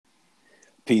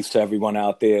Peace to everyone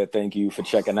out there. Thank you for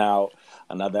checking out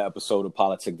another episode of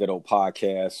Politic Ditto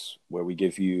Podcast, where we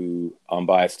give you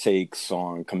unbiased takes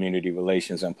on community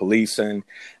relations and policing.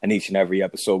 And each and every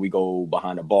episode, we go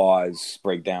behind the bars,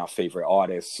 break down favorite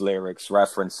artists, lyrics,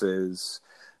 references.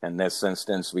 In this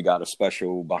instance, we got a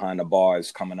special behind the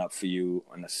bars coming up for you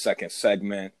in the second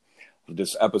segment of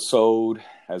this episode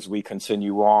as we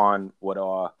continue on with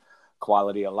our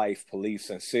quality of life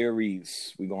policing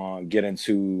series. We're going to get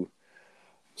into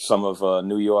some of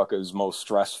New Yorkers' most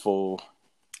stressful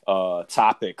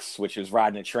topics, which is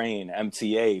riding a train,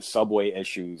 MTA, subway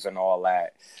issues, and all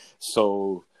that.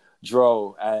 So,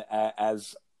 Dro,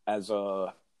 as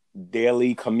a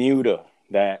daily commuter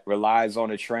that relies on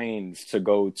the trains to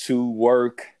go to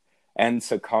work and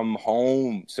to come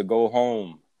home, to go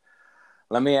home,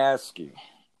 let me ask you,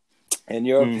 in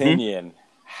your opinion,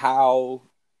 how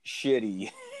shitty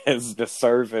is the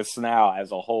service now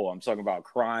as a whole? I'm talking about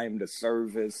crime, the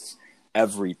service,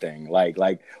 everything. Like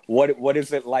what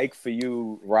is it like for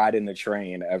you riding the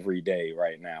train every day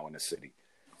right now in the city?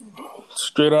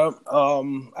 Straight up,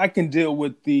 I can deal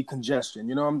with the congestion.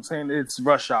 You know what I'm saying? It's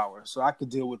rush hour, so I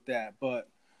could deal with that. But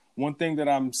one thing that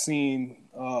I'm seeing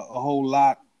a whole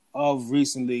lot of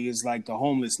recently is like the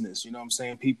homelessness. You know what I'm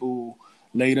saying? People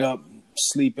laid up,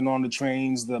 sleeping on the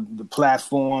trains, the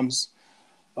platforms.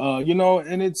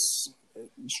 And it's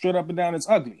straight up and down. It's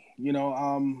ugly.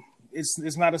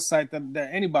 It's not a sight that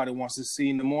anybody wants to see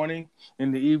in the morning,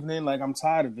 in the evening. Like, I'm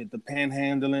tired of it. The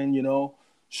panhandling,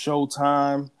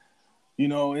 showtime.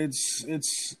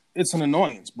 It's an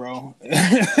annoyance, bro.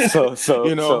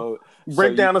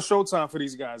 Break down the showtime for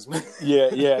these guys, man.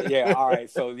 Yeah. All right.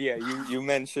 So you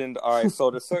mentioned, all right.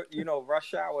 So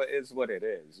rush hour is what it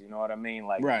is. You know what I mean?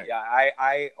 Like, right.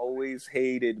 I always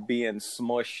hated being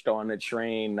smushed on the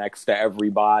train next to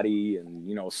everybody,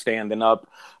 and standing up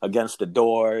against the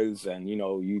doors, and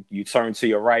you turn to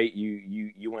your right,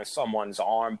 you in someone's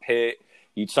armpit.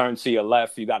 You turn to your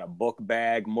left, you got a book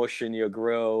bag mush in your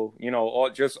grill,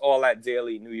 all that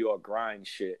daily New York grind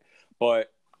shit.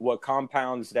 But what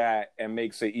compounds that and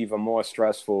makes it even more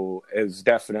stressful is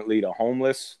definitely the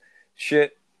homeless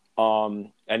shit.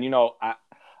 I've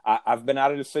been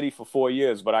out of the city for 4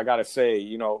 years, but I gotta say,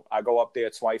 I go up there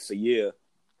twice a year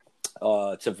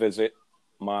to visit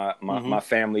my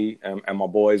family and my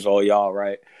boys, all y'all,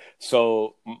 right?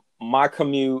 So my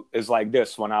commute is like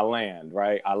this when I land,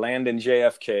 right? I land in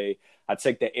JFK. I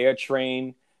take the air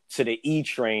train to the E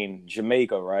train,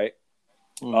 Jamaica, right?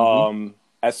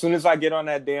 As soon as I get on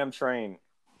that damn train,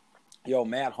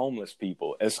 mad homeless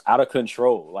people. It's out of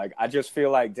control. Like, I just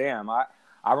feel like, damn, I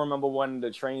remember when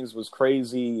the trains was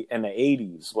crazy in the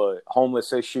 80s, but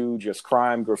homeless issue, just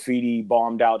crime, graffiti,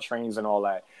 bombed out trains and all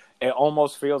that. It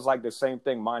almost feels like the same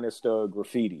thing minus the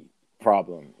graffiti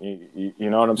problem. You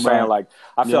know what I'm saying? Right. Like,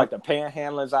 I feel like the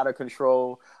panhandling's out of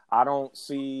control. I don't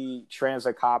see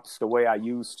transit cops the way I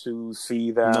used to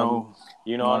see them. No,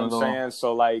 you know what I'm saying?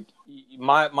 So, like,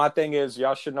 my thing is,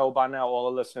 y'all should know by now, all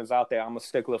the listeners out there, I'm a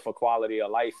stickler for quality of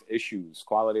life issues,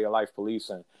 quality of life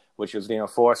policing, which is the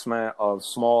enforcement of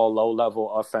small,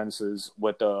 low-level offenses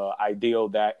with the ideal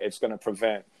that it's going to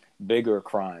prevent bigger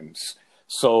crimes.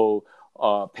 So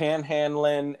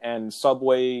panhandling and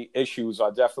subway issues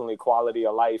are definitely quality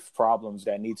of life problems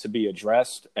that need to be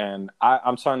addressed. And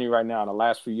I'm telling you right now, in the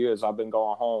last few years, I've been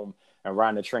going home and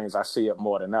riding the trains. I see it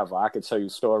more than ever. I could tell you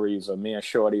stories of me and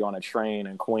Shorty on a train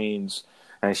in Queens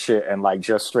and shit, and like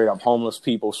just straight up homeless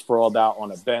people sprawled out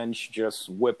on a bench, just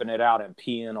whipping it out and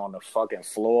peeing on the fucking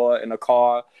floor in the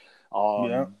car.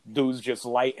 Dudes just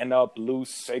lighting up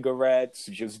loose cigarettes,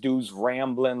 just dudes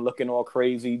rambling, looking all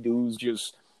crazy, dudes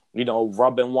just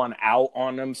rubbing one out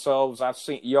on themselves. I've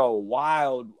seen,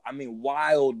 wild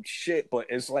shit, but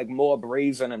it's like more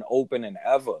brazen and open than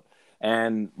ever.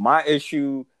 And my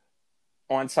issue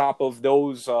on top of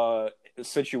those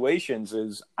situations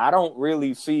is I don't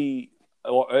really see,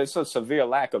 or it's a severe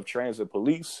lack of transit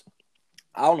police.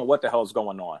 I don't know what the hell's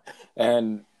going on.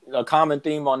 And a common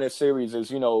theme on this series is,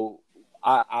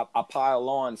 I pile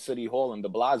on City Hall and de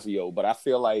Blasio, but I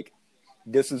feel like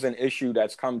this is an issue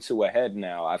that's come to a head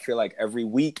now. I feel like every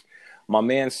week, my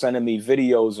man's sending me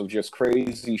videos of just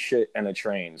crazy shit in the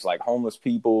trains, like homeless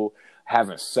people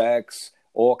having sex,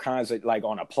 all kinds of, like,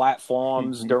 on the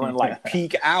platforms during like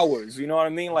peak hours. You know what I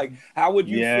mean? Like, how would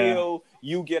you feel?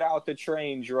 You get out the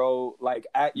train, Dro, like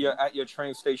at your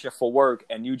train station for work,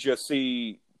 and you just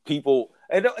see people.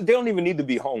 They don't even need to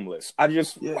be homeless. How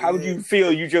would you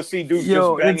feel? You just see dudes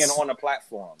just banging on a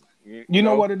platform. You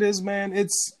know what it is, man?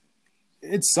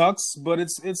 It sucks, but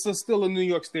it's still a New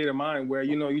York state of mind where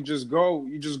you just go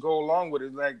along with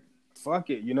it. Like, fuck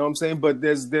it, you know what I'm saying? But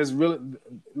there's real,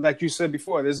 like you said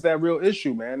before, there's that real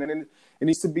issue, man, and it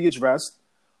needs to be addressed.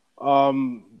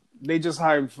 They just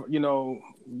hired,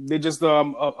 they just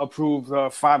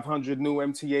approved 500 new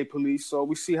MTA police, so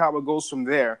we see how it goes from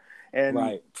there. And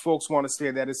Right. folks want to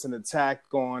say that it's an attack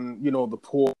on, the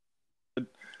poor,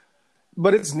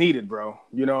 but it's needed, bro.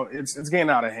 It's getting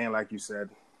out of hand, like you said.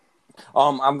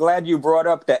 I'm glad you brought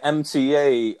up the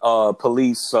MTA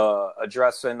police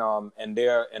addressing in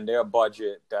their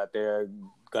budget that they're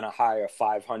gonna hire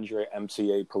 500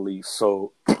 MTA police.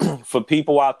 So for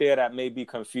people out there that may be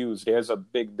confused, there's a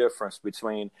big difference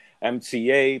between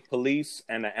MTA police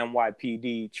and the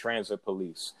NYPD transit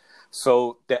police.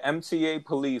 So the MTA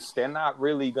police, they're not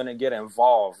really gonna get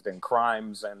involved in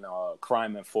crimes and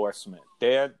crime enforcement.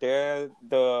 They're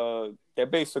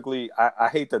basically, I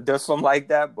hate to diss them like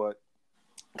that, but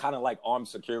kind of like armed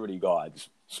security guards,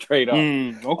 straight up.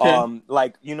 Okay.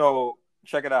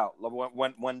 Check it out.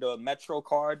 When the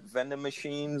MetroCard vending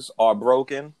machines are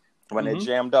broken, when they're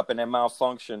jammed up and they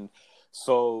malfunction,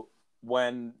 so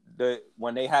when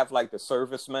they have like the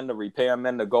servicemen, the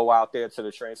repairmen to go out there to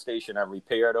the train station and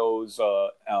repair those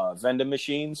vending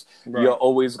machines, Right. you're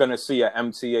always going to see an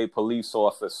MTA police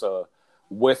officer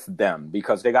with them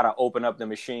because they got to open up the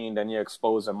machine. Then you're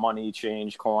exposing money,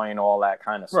 change, coin, all that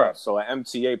kind of stuff. Right. So an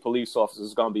MTA police officer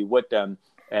is going to be with them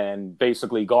and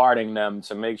basically guarding them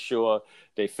to make sure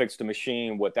they fix the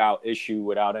machine without issue,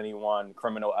 without anyone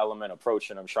criminal element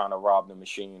approaching them, trying to rob the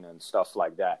machine and stuff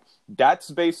like that. That's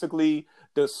basically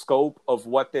the scope of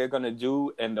what they're going to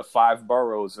do in the 5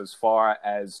 boroughs as far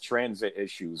as transit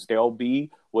issues. They'll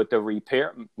be with the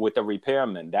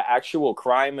repairmen. The actual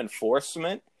crime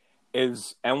enforcement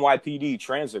is NYPD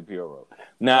Transit Bureau.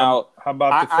 Now, how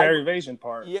about the fare evasion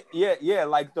part? Yeah.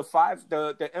 Like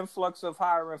the influx of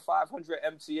hiring 500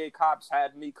 MTA cops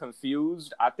had me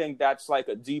confused. I think that's like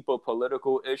a deeper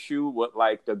political issue with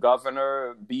like the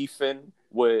governor beefing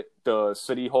with the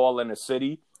city hall in the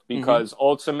city, because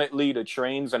ultimately the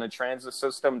trains and the transit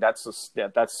system, that's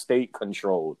state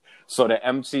controlled. So the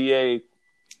MTA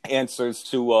answers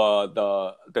to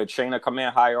the chain of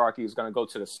command hierarchy is going to go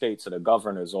to the state, to the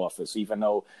governor's office, even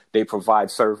though they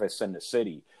provide service in the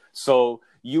city. So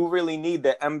you really need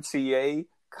the MTA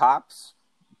cops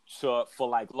for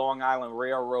like Long Island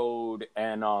Railroad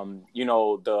and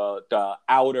the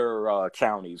outer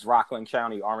counties, Rockland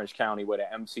County, Orange County, where the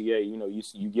MTA,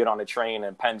 you get on a train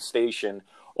in Penn Station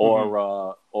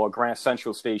or Grand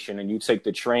Central Station, and you take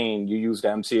the train. You use the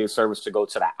MTA service to go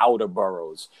to the outer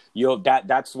boroughs.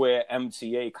 That's where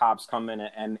MTA cops come in,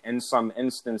 and in some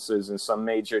instances, in some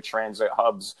major transit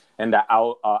hubs, and the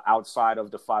outside of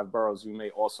the 5 boroughs, you may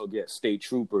also get state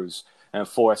troopers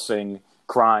enforcing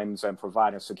crimes and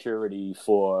providing security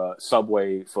for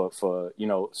subway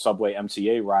subway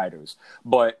MTA riders.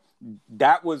 But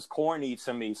that was corny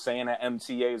to me, saying that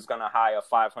MTA is going to hire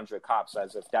 500 cops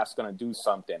as if that's going to do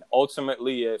something.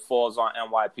 Ultimately, it falls on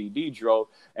NYPD, Dro,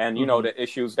 and the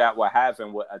issues that we're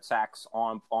having with attacks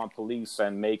on police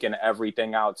and making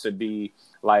everything out to be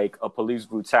like a police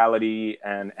brutality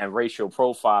and racial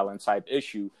profiling type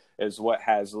issue is what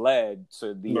has led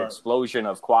to the explosion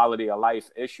of quality of life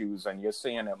issues, and you're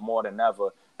seeing it more than ever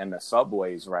in the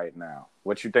subways right now.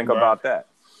 What you think about that?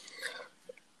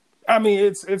 I mean,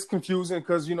 it's confusing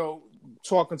because,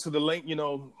 talking to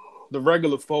the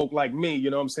regular folk like me,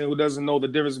 what I'm saying, who doesn't know the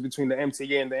difference between the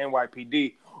MTA and the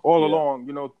NYPD all along,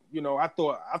 I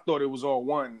thought it was all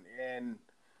one. And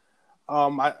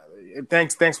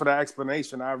thanks for that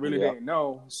explanation. I really didn't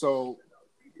know. So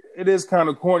it is kind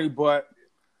of corny, but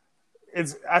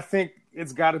I think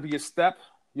it's got to be a step,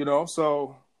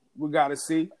 so we got to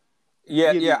see.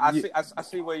 I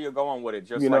see where you're going with it.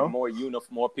 Just like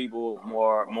more people,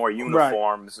 more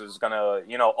uniforms is gonna,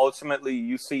 ultimately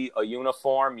you see a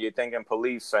uniform, you're thinking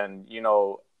police, and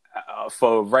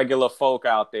for regular folk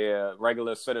out there,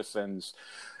 regular citizens,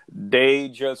 they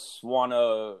just want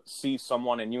to see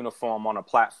someone in uniform on a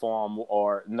platform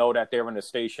or know that they're in the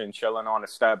station, chilling on the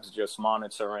steps, just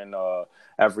monitoring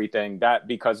everything.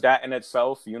 Because that in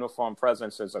itself, uniform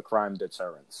presence is a crime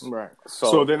deterrence. Right.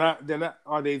 So they're not.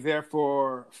 Are they there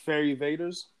for fare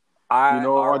evaders?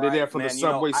 Are they there for the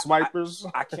subway swipers?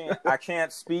 I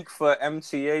can't speak for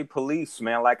MTA police,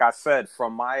 man. Like I said,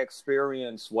 from my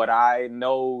experience, what I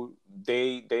know,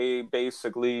 they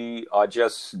basically are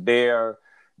just there.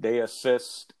 They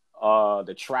assist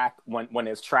the track when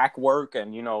it's track work,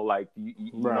 and you know, like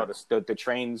you know, the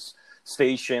trains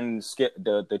station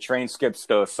the train skips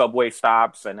the subway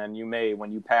stops, and then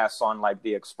when you pass on like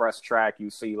the express track,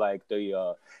 you see like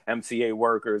the MTA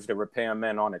workers, the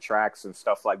repairmen on the tracks and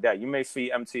stuff like that. You may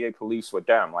see MTA police with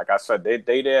them. Like I said,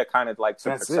 they there kind of like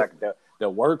to protect the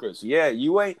workers. Yeah,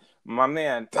 you ain't. My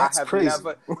man, That's crazy.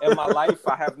 Never in my life,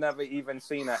 I have never even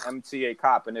seen an MTA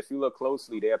cop. And if you look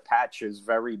closely, their patch is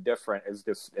very different.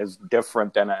 Is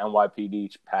different than an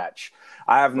NYPD patch.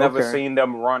 I have never seen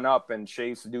them run up and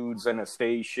chase dudes in a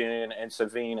station,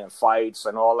 intervene in fights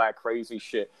and all that crazy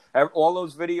shit. All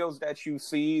those videos that you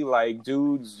see, like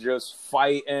dudes just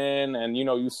fighting, and you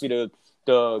know, you see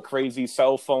the crazy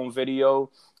cell phone video.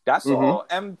 That's all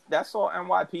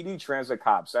NYPD transit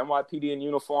cops, NYPD in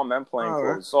uniform and plain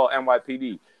clothes. It's all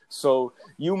NYPD. So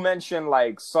you mentioned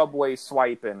like subway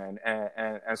swiping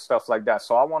and stuff like that.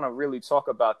 So I want to really talk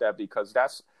about that, because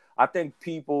I think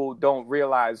people don't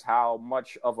realize how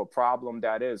much of a problem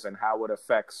that is and how it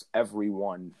affects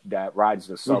everyone that rides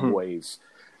the subways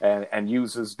and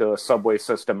uses the subway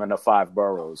system in the 5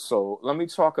 boroughs. So let me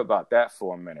talk about that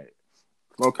for a minute.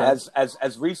 Okay.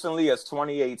 As recently as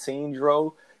 2018,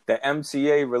 Dro, the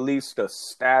MTA released a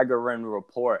staggering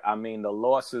report. I mean, the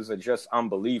losses are just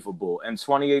unbelievable. In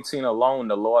 2018 alone,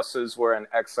 the losses were in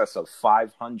excess of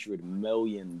 $500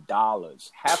 million.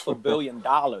 $500 million.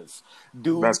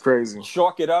 Dude, that's crazy.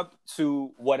 Chalk it up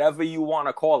to whatever you want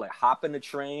to call it. Hopping the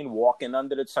train, walking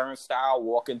under the turnstile,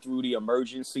 walking through the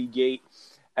emergency gate.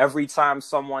 Every time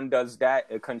someone does that,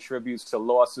 it contributes to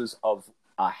losses of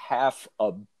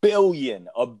 $500 million,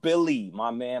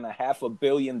 $500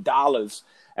 million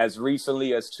as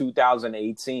recently as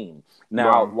 2018.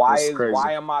 Now, why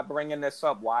am I bringing this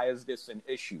up? Why is this an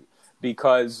issue?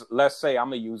 Because let's say I'm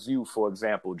going to use you, for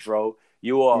example, Dro.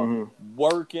 You are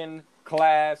working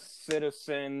class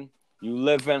citizen. You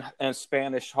live in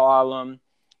Spanish Harlem.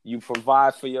 You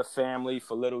provide for your family,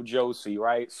 for little Josie,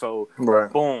 right? So,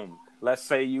 boom. Let's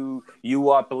say you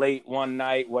up late one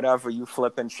night, whatever, you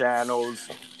flipping channels,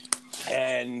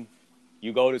 and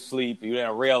you go to sleep. You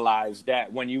didn't realize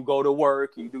that when you go to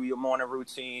work, you do your morning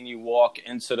routine, you walk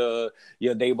into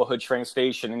your neighborhood train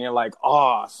station, and you're like,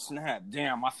 oh, snap,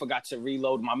 damn, I forgot to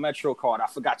reload my Metro card. I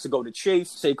forgot to go to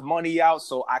Chase, take money out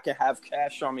so I can have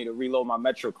cash on me to reload my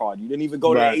Metro card. You didn't even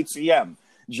go to the ATM.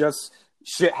 Just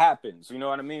shit happens, you know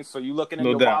what I mean? So you looking in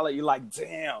your wallet, you're like,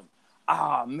 damn.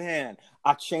 Man,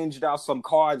 I changed out some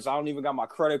cards. I don't even got my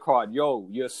credit card. Yo,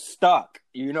 you're stuck.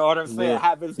 You know what I'm saying? It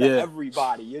happens to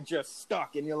everybody. You're just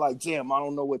stuck, and you're like, damn, I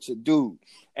don't know what to do.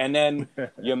 And then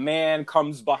your man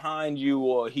comes behind you,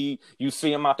 or you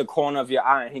see him out the corner of your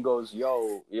eye, and he goes,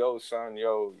 yo, son,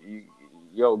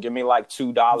 give me like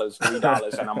 $2,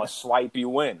 $3, and I'm going to swipe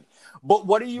you in. But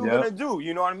what are you going to do?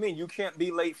 You know what I mean? You can't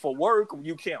be late for work.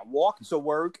 You can't walk to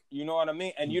work. You know what I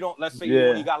mean? And you don't, let's say you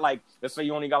only got like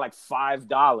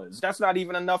 $5. That's not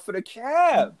even enough for the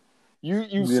cab.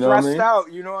 You stressed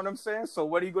out. You know what I'm saying? So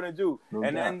what are you going to do?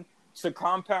 Then to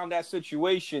compound that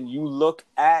situation, you look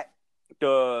at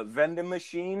the vending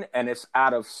machine and it's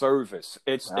out of service.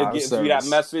 It gives you that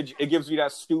message. It gives you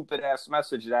that stupid ass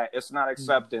message that it's not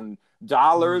accepting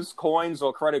dollars, coins,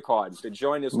 or credit cards. The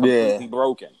joint is completely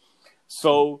broken.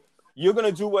 So you're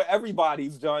going to do what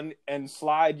everybody's done and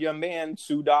slide your man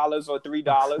 $2 or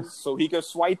 $3 so he can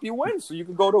swipe you in so you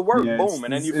can go to work. Boom.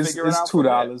 And then you figure it out.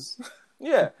 It's $2.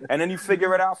 Yeah. And then you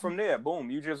figure it out from there. Boom.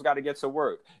 You just got to get to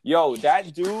work. Yo,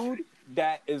 that dude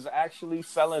that is actually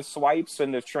selling swipes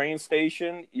in the train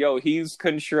station, he's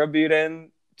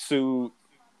contributing to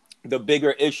the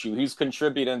bigger issue. He's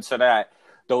contributing to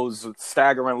those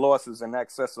staggering losses in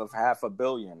excess of $500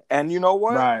 million. And you know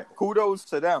what? Right. Kudos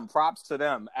to them. Props to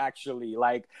them, actually.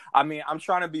 Like, I mean, I'm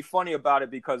trying to be funny about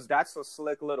it because that's a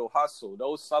slick little hustle.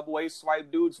 Those subway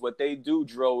swipe dudes, what they do,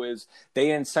 Dro, is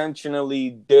they intentionally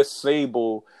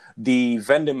disable the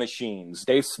vending machines.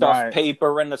 They stuff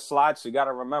paper in the slots. You got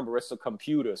to remember, it's a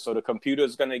computer. So the computer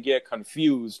is going to get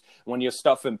confused when you're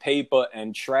stuffing paper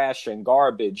and trash and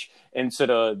garbage into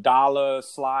the dollar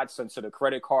slots, into the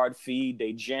credit card feed.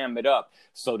 They jam it up.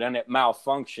 So then it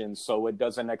malfunctions. So it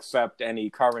doesn't accept any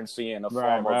currency in the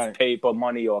form of paper,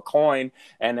 money, or coin.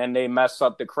 And then they mess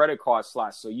up the credit card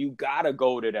slots. So you got to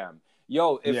go to them.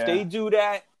 If they do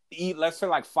that, let's say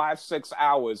like 5-6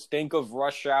 hours, think of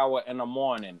rush hour in the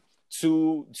morning,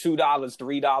 $2,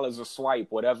 $3 a swipe,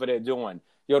 whatever they're doing.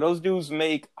 Those dudes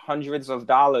make hundreds of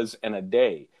dollars in a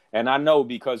day. And I know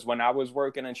because when I was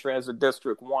working in Transit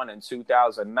District 1 in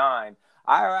 2009,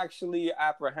 I actually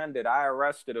apprehended, I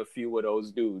arrested a few of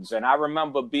those dudes. And I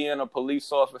remember being a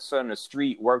police officer in the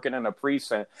street, working in a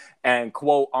precinct, and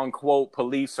quote unquote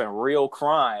policing real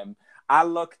crime. I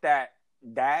looked at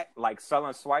that like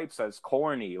selling swipes as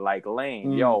corny, like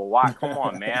lame. Yo, why? Come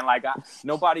on, man. Like,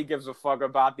 nobody gives a fuck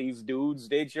about these dudes.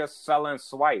 They just selling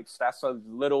swipes. That's a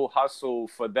little hustle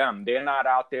for them. They're not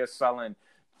out there selling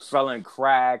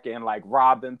crack and like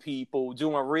robbing people,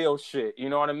 doing real shit. You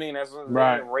know what I mean? They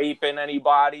ain't raping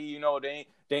anybody. You know, they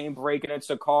ain't breaking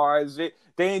into cars. They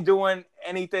ain't doing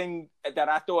anything that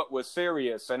I thought was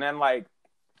serious. And then like,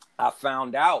 I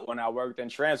found out when I worked in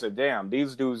transit, damn,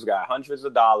 these dudes got hundreds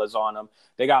of dollars on them.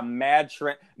 They got mad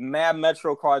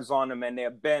Metro cards on them, and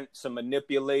they're bent to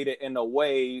manipulate it in a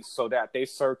way so that they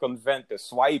circumvent the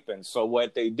swiping. So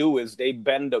what they do is they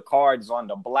bend the cards on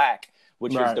the black,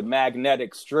 which is the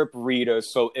magnetic strip reader,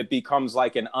 so it becomes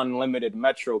like an unlimited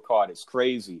Metro card. It's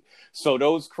crazy. So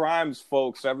those crimes,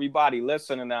 folks, everybody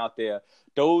listening out there,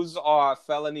 those are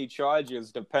felony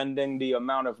charges depending the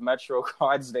amount of Metro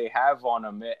cards they have on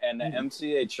them. And the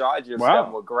MTA charges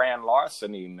them with grand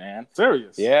larceny, man.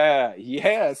 Serious?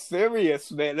 Yeah,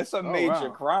 serious, man. It's a major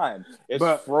crime.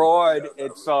 It's fraud.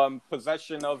 It's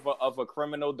possession of a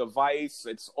criminal device.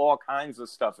 It's all kinds of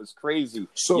stuff. It's crazy.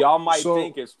 So, y'all might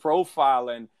think it's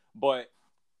profiling, but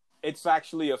it's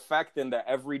actually affecting the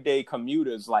everyday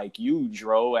commuters like you,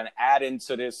 Dro, and adding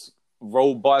to this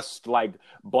robust like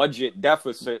budget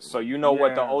deficit, so you know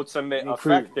what the ultimate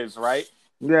effect is, right?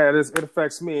 Yeah, it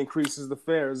affects me, increases the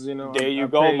fares, you know. There you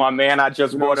go, my man. I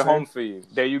just bought it home for you.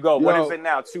 There you go. What is it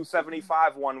now?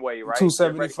 $275 one way, right?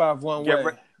 $275 one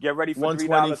way. Get ready for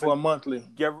 $120 for a monthly.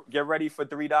 Get ready for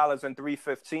 $3 and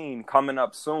 $3.15 coming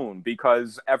up soon,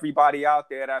 because everybody out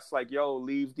there that's like, yo,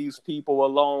 leave these people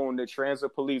alone. The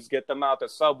transit police, get them out the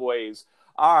subways.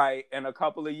 All right, in a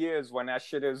couple of years, when that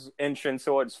shit is inching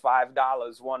towards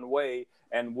 $5 one way,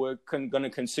 and we're going to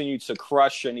continue to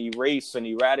crush and erase and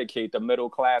eradicate the middle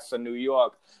class of New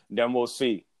York, then we'll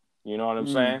see. You know what I'm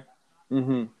saying?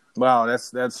 Mm-hmm. Wow,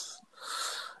 that's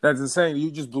insane.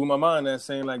 You just blew my mind. That's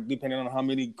saying, like, depending on how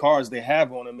many cars they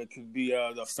have on them, it could be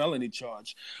a felony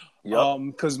charge.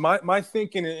 Because my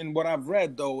thinking and what I've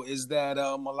read, though, is that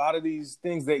a lot of these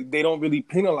things, they don't really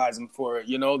penalize them for it.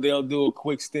 You know, they'll do a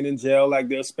quick stint in jail. Like,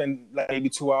 they'll spend like maybe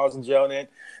 2 hours in jail, and then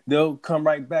they'll come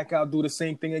right back out, do the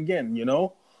same thing again, you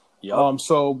know?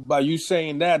 So by you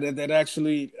saying that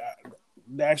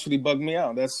actually bugged me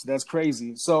out. That's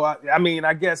crazy. So I mean,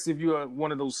 I guess if you're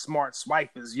one of those smart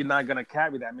swipers, you're not gonna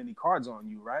carry that many cards on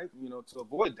you, right? You know, to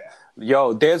avoid that.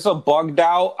 Yo, there's a bugged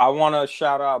out. I want to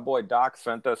shout out our boy Doc.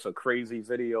 Sent us a crazy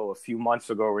video a few months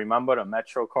ago. Remember the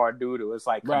Metro card dude? It was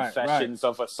like confessions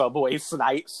of a subway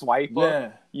swiper.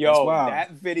 Yeah. Yo,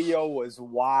 that video was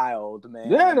wild,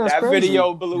 man. Yeah, that's that crazy.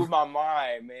 video blew my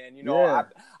mind, man. You know,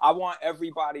 I want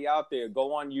everybody out there,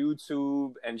 go on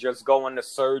YouTube and just go in the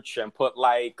search and put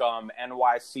like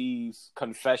NYC's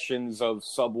confessions of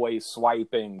subway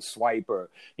swiper.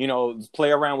 You know,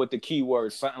 play around with the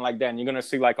keywords, something like that, and you're gonna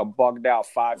see like a bugged out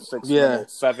 5-6 minute,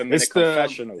 7-minute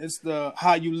confessional. It's the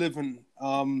How You Living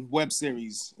web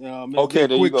series. Okay,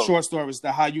 there you go. Quick short stories.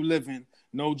 The How You Living.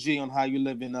 No G on How You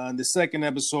Living. And the second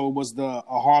episode was a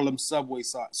Harlem subway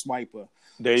swiper.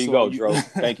 There you go, Dro.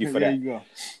 Thank you for that. There you go.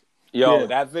 Yo,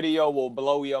 that video will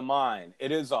blow your mind.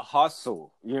 It is a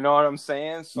hustle. You know what I'm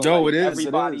saying? So no, like,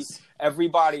 it is.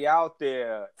 Everybody out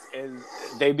there,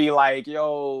 they be like,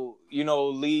 yo, you know,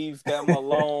 leave them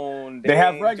alone. They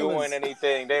have ain't regulars doing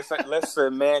anything. They say,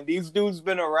 listen, man, these dudes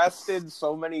been arrested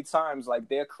so many times. Like,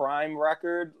 their crime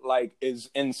record, like, is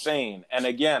insane. And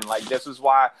again, like, this is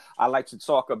why I like to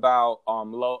talk about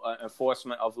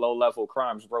enforcement of low-level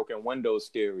crimes, broken windows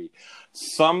theory.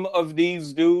 Some of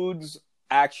these dudes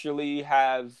actually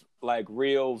have like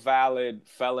real valid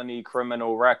felony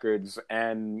criminal records,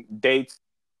 and dates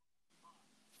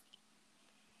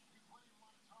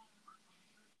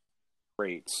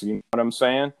rates. You know what I'm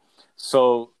saying?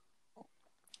 So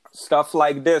stuff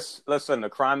like this, listen, the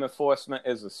crime enforcement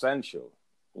is essential,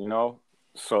 you know?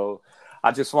 So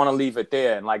I just want to leave it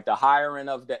there. And like the hiring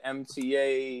of the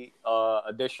MTA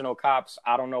additional cops,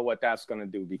 I don't know what that's going to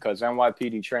do, because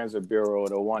NYPD Transit Bureau are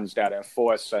the ones that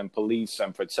enforce and police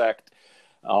and protect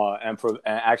and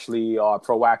actually are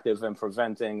proactive in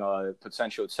preventing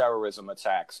potential terrorism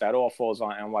attacks. That all falls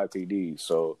on NYPD.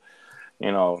 So,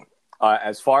 you know,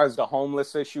 as far as the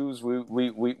homeless issues,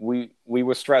 we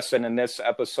were stressing in this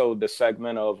episode, the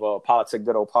segment of Politic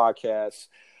Ditto podcast,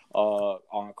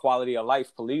 on quality of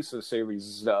life policing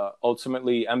series,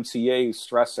 ultimately MTA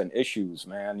stress and issues,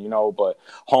 man, you know, but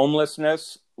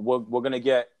homelessness, we're going to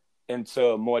get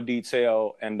into more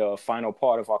detail in the final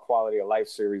part of our quality of life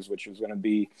series, which is going to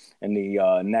be in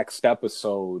the next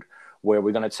episode, where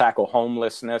we're going to tackle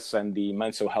homelessness and the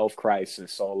mental health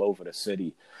crisis all over the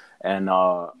city. And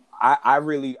I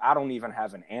don't even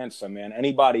have an answer, man.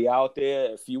 Anybody out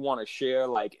there, if you want to share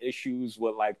like issues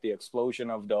with like the explosion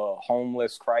of the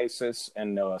homeless crisis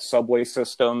and the subway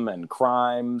system and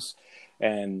crimes,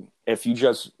 and if you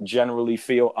just generally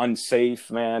feel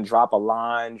unsafe, man, drop a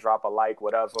line, drop a like,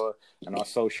 whatever. And our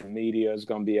social media is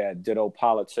going to be at Ditto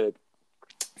Politic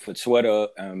for Twitter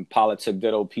and Politic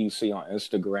Ditto PC on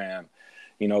Instagram.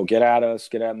 You know, get at us,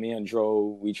 get at me and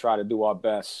Dro. We try to do our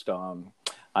best.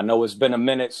 I know it's been a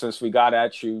minute since we got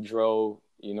at you, Dro.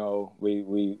 You know,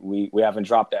 we haven't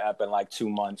dropped the app in like 2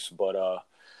 months, but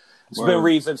there's been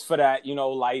reasons for that. You know,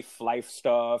 life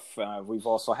stuff. We've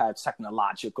also had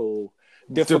technological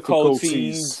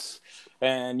difficulties.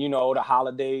 And, you know, the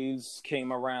holidays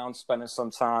came around, spending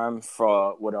some time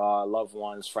with our loved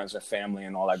ones, friends and family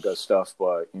and all that good stuff.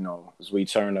 But, you know, as we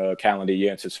turn the calendar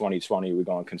year into 2020, we're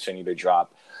going to continue to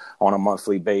drop on a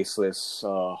monthly basis,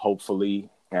 hopefully,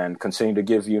 and continue to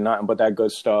give you nothing but that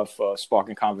good stuff,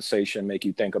 sparking conversation, make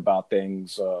you think about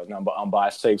things, nothing but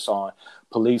unbiased takes on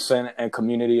policing and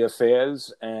community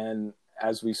affairs. And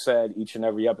as we said, each and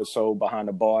every episode behind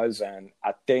the bars. And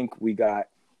I think we got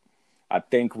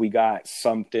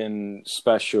something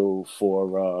special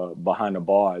for behind the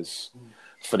bars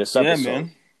for this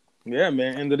episode. Yeah,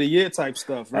 man. End of the year type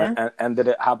stuff, right?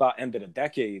 How about end of the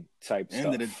decade type stuff?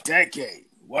 End of the decade.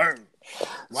 Word.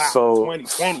 Wow. So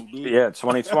 2020, dude. Yeah,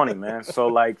 2020, man. So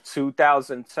like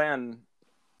 2010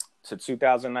 to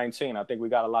 2019, I think we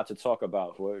got a lot to talk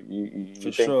about. You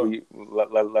think sure.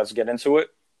 Let's get into it?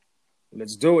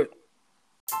 Let's do it.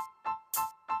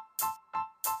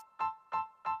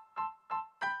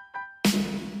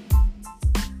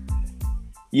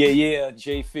 Yeah,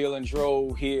 Jay Field and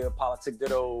Dro here, Politic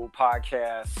Ditto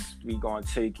podcast. We gonna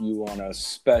take you on a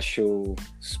special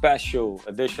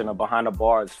edition of Behind the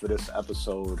Bars for this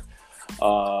episode.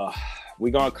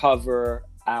 We're gonna cover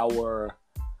our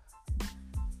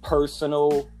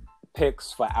personal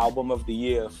picks for album of the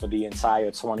year for the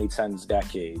entire 2010s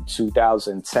decade,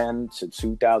 2010 to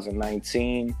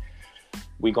 2019.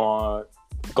 We're gonna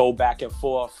go back and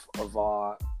forth of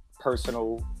our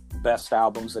personal best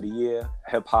albums of the year,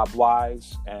 hip-hop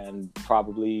wise, and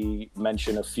probably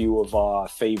mention a few of our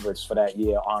favorites for that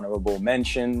year, honorable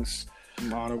mentions.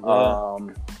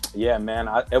 Yeah, man,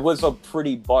 it was a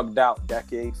pretty bugged out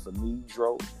decade for me,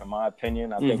 Dro, in my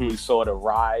opinion. I think we saw the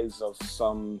rise of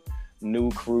some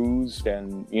new crews,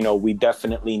 and, you know, we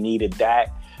definitely needed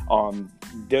that.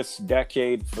 This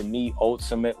decade for me,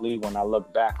 ultimately, when I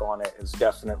look back on it, is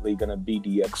definitely going to be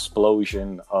the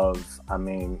explosion of, I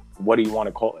mean, what do you want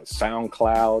to call it?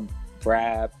 SoundCloud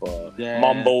rap,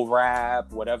 mumble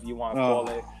rap, whatever you want to call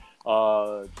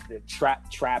it.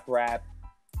 Trap rap.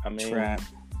 I mean,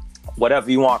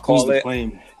 whatever you want to call it.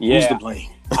 Yeah. Who's to blame?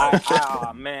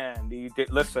 Man,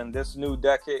 listen, this new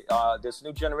decade, this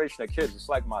new generation of kids, it's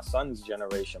like my son's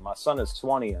generation. My son is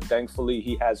 20, and thankfully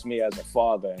he has me as a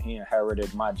father, and he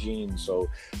inherited my genes. So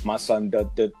my son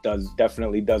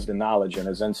definitely does the knowledge and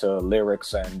is into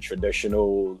lyrics and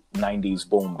traditional 90s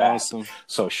boom bap. Awesome.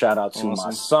 So shout out to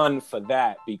my son for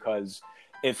that, because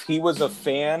if he was a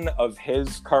fan of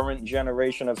his current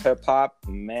generation of hip hop,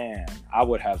 man, I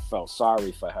would have felt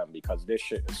sorry for him, because this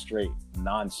shit is straight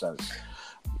nonsense.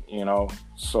 You know,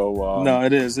 so no,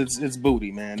 it is. It's booty,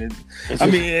 man.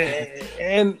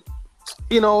 And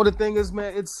you know, the thing is,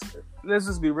 man, let's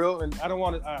just be real. And I don't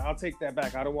want to. I'll take that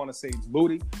back. I don't want to say it's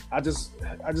booty. I just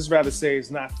rather say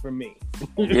it's not for me.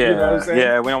 Yeah, you know what I'm saying?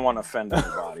 Yeah. We don't want to offend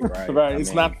anybody, right? Right.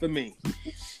 It's not for me.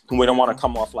 We don't want to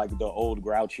come off like the old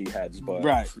grouchy heads, but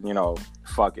you know,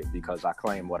 fuck it, because I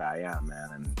claim what I am, man.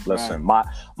 And listen, my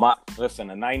listen,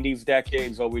 the 90s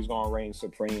decade's always gonna reign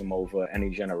supreme over any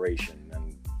generation.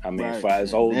 And I mean, for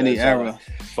as old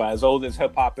as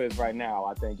hip hop is right now,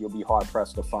 I think you'll be hard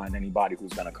pressed to find anybody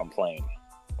who's gonna complain.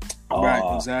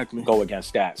 Exactly. Go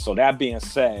against that. So that being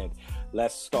said,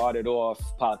 let's start it off.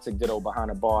 Politic Ditto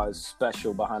Behind the Bars,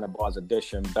 special Behind the Bars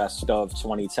edition, best of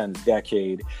 2010's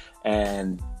decade.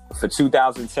 And for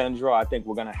 2010, Dro, I think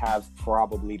we're going to have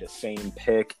probably the same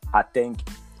pick. I think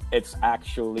it's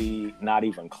actually not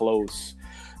even close.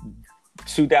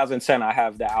 2010, I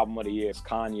have the album of the year. It's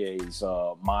Kanye's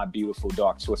My Beautiful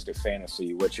Dark Twisted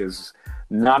Fantasy, which is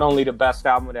not only the best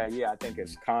album of that year, I think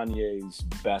it's Kanye's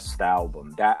best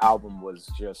album. That album was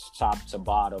just top to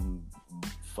bottom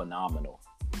phenomenal.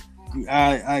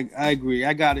 I agree.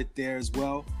 I got it there as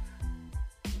well.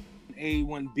 A,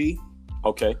 1B.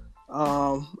 Okay.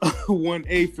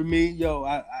 1A for me. Yo,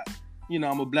 I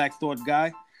I'm a Black Thought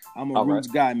guy. I'm a All Roots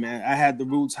right. guy, man. I had the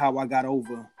Roots How I Got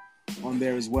Over on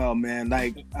there as well, man.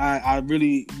 Like I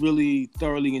really, really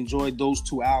thoroughly enjoyed those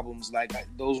two albums. Like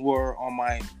those were on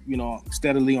my,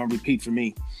 steadily on repeat for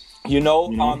me.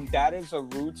 That is a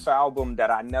Roots album that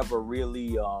I never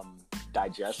really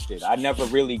digested. I never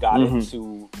really got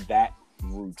into that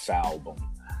Roots album.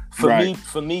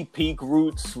 For me, peak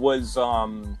Roots was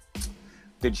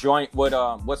the joint with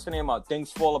what's the name of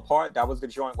Things Fall Apart. That was the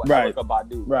joint with Erykah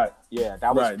Badu. Right. Yeah,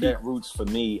 that was peak Roots for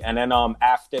me. And then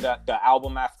after that, the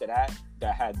album after that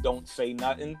had Don't Say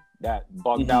Nothing, that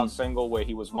bugged out single where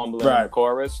he was mumbling in the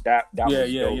chorus. That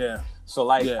was dope. Yeah. So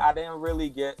I didn't really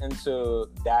get into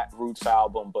that Roots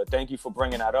album, but thank you for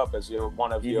bringing that up as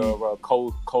one of your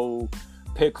co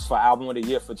picks for album of the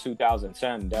year for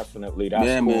 2010. Definitely,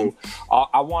 that's cool.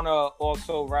 I want to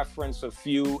also reference a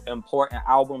few important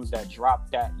albums that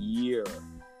dropped that year.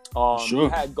 You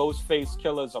had Ghostface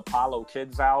Killer's Apollo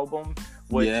Kids album,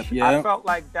 which I felt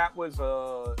like that was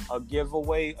a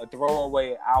giveaway, a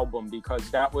throwaway album,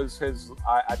 because that was his.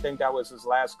 I think that was his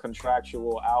last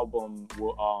contractual album,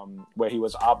 where he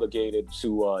was obligated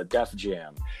to Def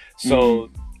Jam. So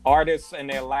artists in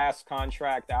their last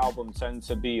contract album tend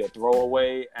to be a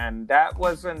throwaway, and that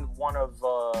wasn't one of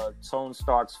Tone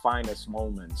Stark's finest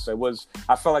moments.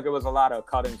 I felt like it was a lot of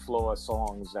cutting floor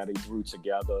songs that he threw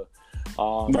together.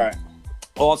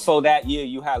 Also that year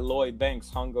you had Lloyd Banks'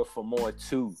 Hunger for More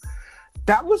 2.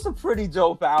 That was a pretty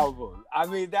dope album. I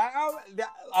mean, that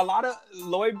a lot of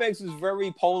Lloyd Banks is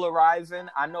very polarizing.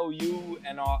 I know you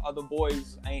and our other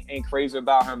boys ain't crazy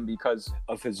about him because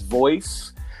of his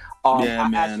voice. I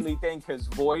actually think his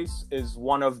voice is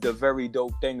one of the very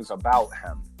dope things about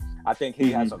him. I think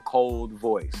he has a cold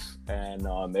voice, and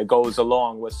it goes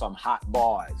along with some hot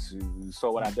bars. You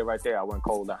saw what I did right there? I went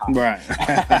cold and hot. Right.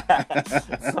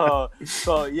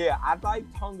 so yeah, I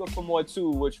liked Hunger for More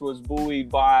 2, which was buoyed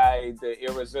by the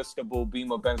irresistible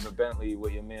Beamer Benz Bentley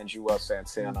with your man Joel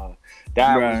Santana.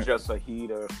 That was just a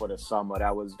heater for the summer.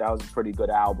 That was a pretty good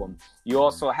album. You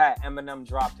also had Eminem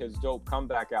dropped his dope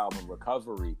comeback album,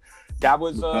 Recovery. That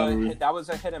was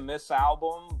a hit and miss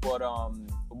album, but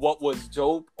what was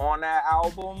dope on that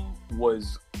album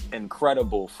was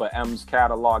incredible for M's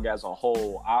catalog as a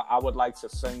whole. I would like to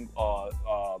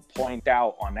point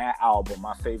out on that album,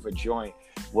 my favorite joint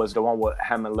was the one with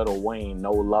him and Lil Wayne,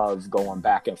 No Love, going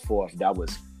back and forth. That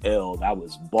was ill. That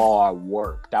was bar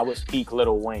work. That was peak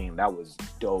Lil Wayne. That was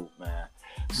dope, man.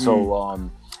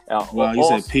 So you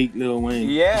said peak Lil Wayne.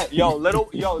 Yeah, Lil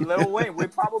Wayne. We're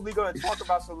probably gonna talk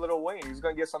about some Lil Wayne. He's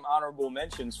gonna get some honorable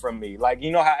mentions from me. Like,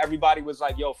 you know how everybody was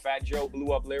like, "Yo, Fat Joe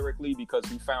blew up lyrically because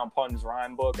he found Pun's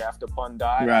rhyme book after Pun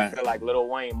died." Right. I feel like Lil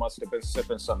Wayne must have been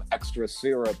sipping some extra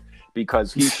syrup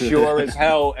because he sure as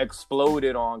hell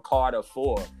exploded on Carter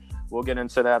 4. We'll get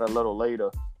into that a little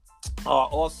later.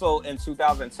 Also in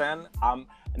 2010,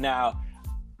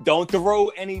 don't throw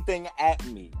anything at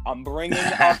me. I'm bringing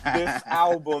up this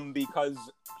album because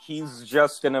he's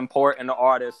just an important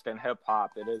artist in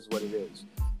hip-hop. It is what it is.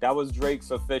 That was Drake's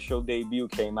official debut,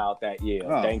 came out that year.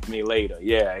 Thank Me Later.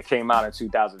 Yeah, it came out in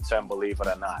 2010, believe it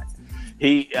or not.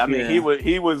 He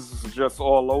was just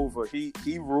all over.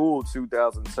 He ruled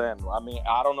 2010. I mean,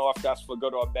 I don't know if that's for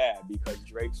good or bad, because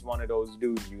Drake's one of those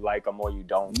dudes, you like him or you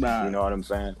don't. You know what I'm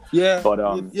saying? Yeah. But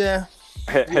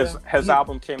his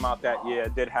album came out that year.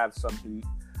 It did have some heat.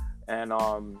 And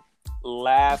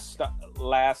last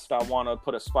I want to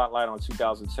put a spotlight on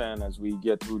 2010 as we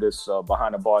get through this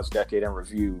Behind the Bars Decade in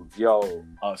Review. Yo,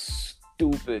 a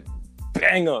stupid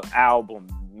banger album.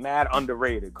 Mad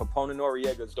underrated. Capone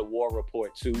Noriega's The War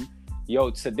Report 2.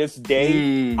 Yo, to this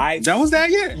day, that was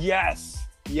that year? Yes.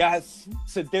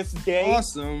 To this day,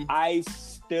 awesome. I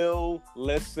still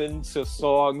listen to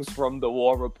songs from The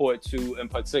War Report 2 in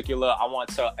particular. I want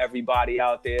to tell everybody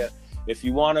out there, if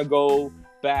you want to go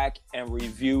back and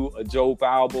review a dope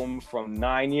album from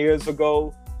 9 years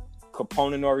ago,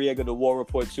 Capone Noriega, The War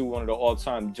Report 2, one of the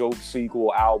all-time dope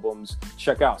sequel albums.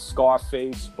 Check out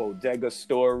Scarface, Bodega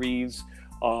Stories.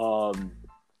 The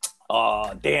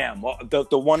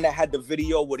one that had the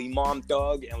video with Imam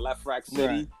Thug and Left Rack City.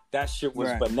 Right. That shit was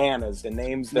bananas. The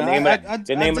name of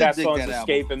that song's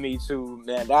escaping me too,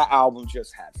 man. That album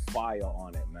just had fire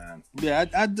on it, man. Yeah,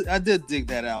 I did dig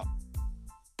that out.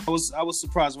 I was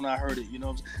surprised when I heard it. You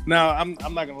know, now I'm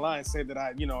not gonna lie and say that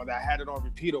I had it on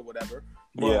repeat or whatever.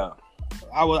 Yeah,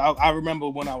 I remember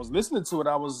when I was listening to it,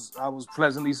 I was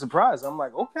pleasantly surprised. I'm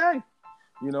like, okay,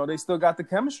 You know, they still got the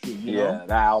chemistry. You know?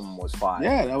 that album was fire.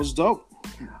 Yeah, that was dope.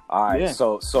 All right, Yeah.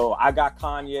 so I got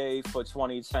Kanye for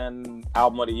 2010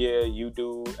 album of the year. You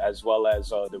do, as well as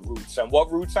the Roots. And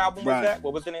what Roots album was Right. that?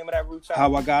 What was the name of that Roots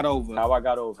album? How I Got Over. How I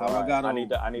Got Over. How I All right. Got I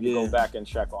need Over. to go back and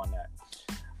check on that.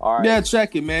 All right. Yeah,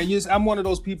 check it, man. I'm one of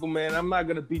those people, man. I'm not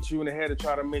gonna beat you in the head to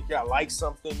try to make y'all like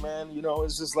something, man. You know,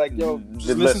 it's just like, yo,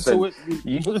 just listen to it.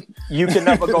 You can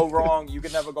never go wrong. You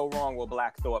can never go wrong with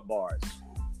Black Thought bars.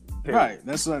 Period.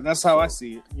 Right. That's how I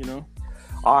see it. You know.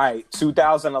 All right,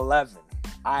 2011.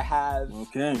 I have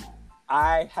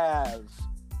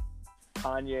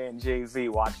Kanye and Jay-Z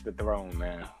Watch the Throne,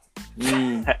 man.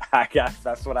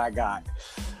 That's what I got.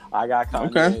 I got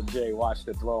Kanye and Jay Watch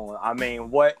the Throne. I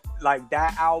mean,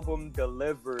 that album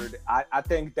delivered. I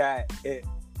think that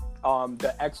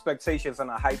the expectations and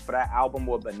the hype for that album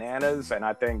were bananas, and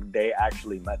I think they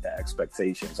actually met the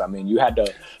expectations. I mean, you had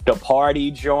the party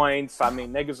joints. I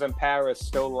mean, niggas in Paris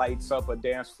still lights up a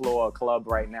dance floor, a club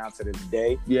right now to this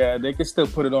day. Yeah, they can still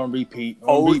put it on repeat.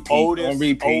 Otis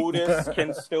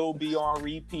can still be on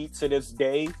repeat to this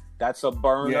day. That's a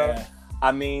burner. Yeah.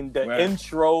 I mean, the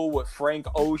intro with Frank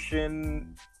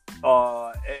Ocean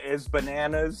is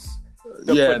bananas.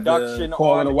 The production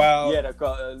on the Wild.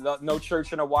 No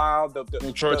Church in a While.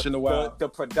 No Church in a While. The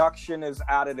production is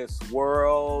out of this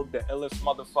world. The illest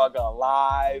motherfucker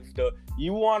alive.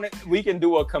 We can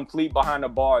do a complete behind the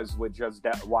bars with just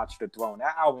that. Watch the Throne.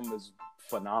 That album is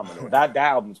phenomenal. that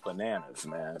album's bananas,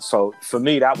 man. So for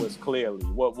me, that was clearly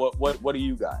what do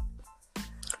you got?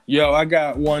 Yo, I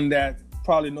got one that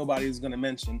probably nobody is gonna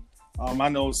mention. I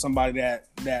know somebody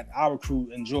that our crew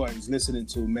enjoys listening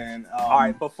to, man. All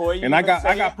right, before you I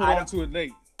got put onto it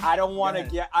late. I don't want to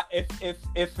get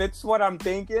if it's what I'm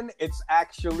thinking. It's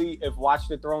actually, if Watch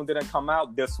the Throne didn't come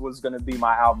out, this was gonna be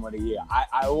my album of the year.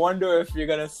 I wonder if you're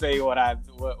gonna say what I'm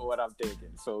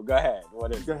thinking. So go ahead.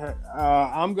 What is? Go ahead.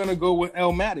 I'm gonna go with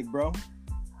Illmatic, bro.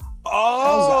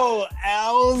 Oh,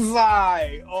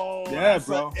 Elzhi. Oh, yeah, that's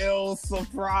bro. An ill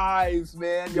surprise,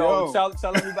 man. Yo, tell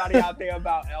everybody out there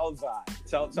about Elzhi.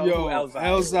 Tell who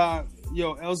Elzhi is.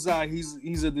 Elzhi,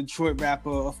 he's a Detroit rapper,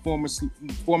 a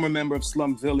former member of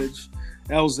Slum Village.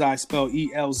 Elzhi, spelled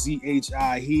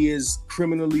Elzhi. He is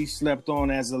criminally slept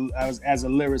on as a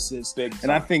lyricist.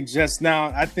 And I think it's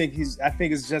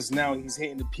just now he's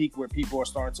hitting the peak where people are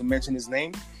starting to mention his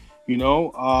name. You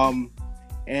know,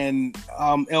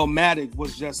 Illmatic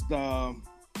was just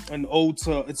an ode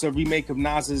to, it's a remake of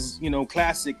Nas's,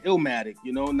 classic Illmatic,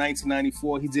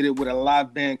 1994. He did it with a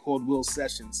live band called Will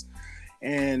Sessions.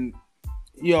 And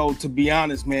to be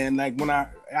honest, man, like when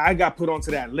I got put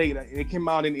onto that late, it came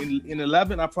out in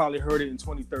 11. I probably heard it in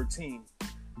 2013.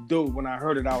 Dude, when I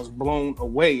heard it, I was blown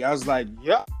away. I was like,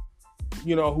 yeah,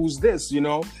 who's this,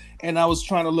 And I was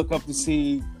trying to look up to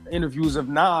see interviews of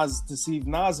Nas to see if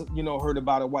Nas, heard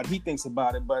about it, what he thinks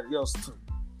about it. But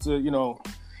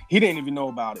he didn't even know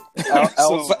about it.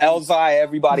 Elzhi,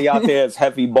 everybody out there, is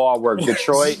heavy bar work.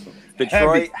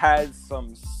 Detroit has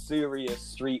some serious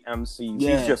street MCs.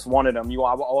 Yeah. He's just one of them. I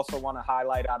also want to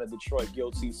highlight out of Detroit,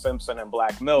 Guilty, Simpson, and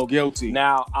Black Milk. Guilty.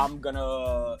 Now I'm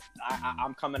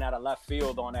coming out of left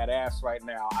field on that ass right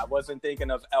now. I wasn't thinking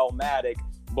of Illmatic,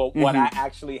 but what I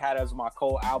actually had as my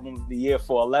co-album of the year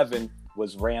for 11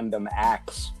 was Random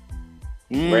Acts.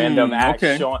 Random Acts.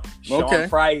 Okay. Sean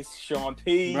Price, Sean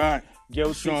P. Right.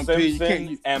 Guilty, Sean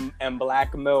Simpson, and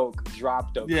Black Milk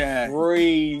dropped a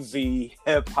crazy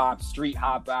hip-hop,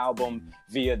 street-hop album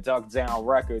via Duck Down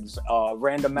Records.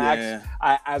 Random Acts,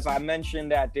 as I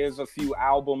mentioned, that there's a few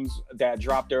albums that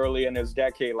dropped early in this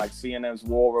decade, like CNN's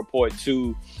War Report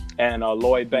 2 and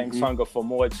Lloyd Banks' Hunger for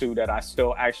More 2, that I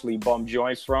still actually bump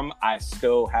joints from. I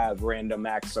still have Random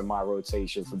Acts in my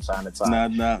rotation from time to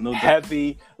time. No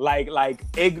heavy, like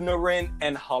ignorant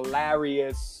and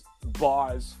hilarious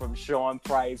bars from Sean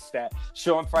Price. That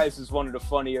Sean Price is one of the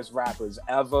funniest rappers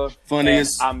ever.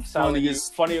 Funniest and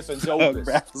funniest and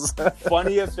dopest.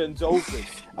 Funniest and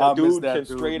dopest. The dude can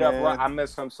straight up rap. I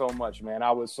miss him so much, man. I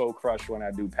was so crushed when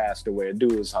that dude passed away. The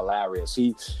dude is hilarious.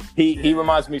 He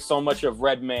reminds me so much of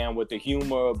Redman with the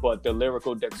humor, but the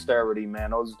lyrical dexterity, man.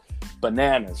 Those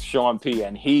bananas, Sean P.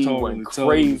 And he went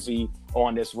crazy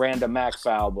on this Random Acts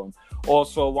album.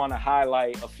 Also want to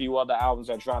highlight a few other albums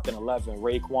that dropped in 11.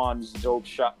 Raekwon's dope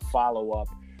follow-up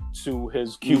to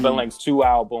his Cuban Links 2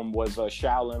 album was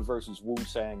Shaolin versus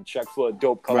Wu-Tang. Check for a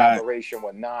dope collaboration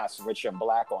with Nas, Rich and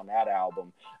Black on that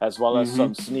album, as well as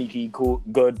some sneaky, cool,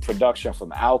 good production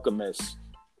from Alchemist.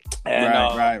 And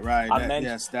right.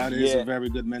 Yes, that is a very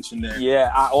good mention there.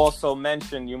 Yeah, I also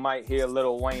mentioned you might hear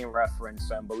Lil Wayne reference,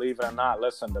 and believe it or not,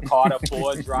 listen, the Carter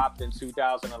 4 dropped in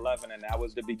 2011, and that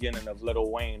was the beginning of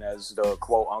Lil Wayne as the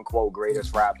quote-unquote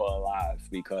greatest rapper alive.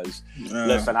 Because,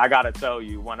 listen, I gotta tell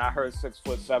you, when I heard 6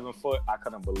 foot, 7 foot, I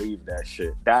couldn't believe that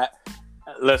shit.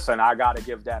 Listen, I gotta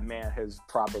give that man his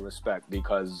proper respect,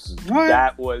 because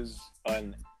that was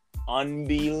an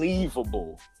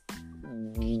unbelievable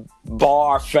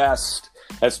bar fest,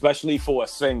 especially for a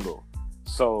single.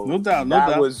 So no doubt.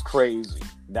 That was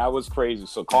crazy.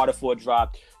 So Carter 4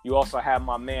 dropped. You also have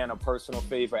my man, a personal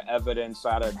favorite, Evidence,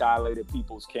 out of Dilated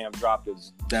People's Camp, dropped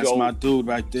his my dude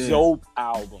right there. Dope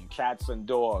album, Cats and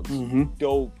Dogs.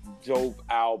 Dope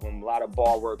album. A lot of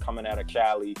bar work coming out of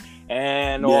Cali.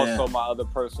 And also my other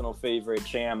personal favorite,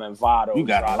 Cam and Vado. You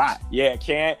got a lot. Yeah,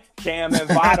 Cam and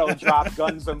Vado dropped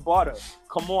Guns and Butter.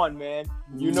 Come on, man.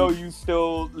 You know you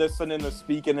still listening to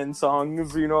Speaking in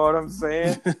Tongues, you know what I'm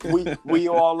saying? we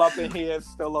all up in here,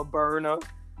 still a burner,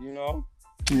 you know?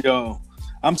 Yo,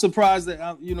 I'm surprised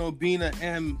that, being an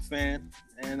M fan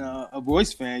and a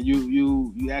Royce fan,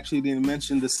 you actually didn't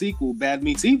mention the sequel, Bad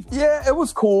Meets Evil. Yeah, it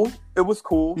was cool.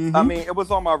 I mean, it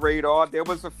was on my radar. There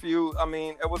was a few. I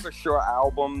mean, it was a short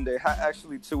album. There had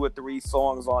actually 2 or 3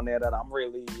 songs on there that I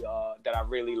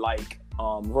really like.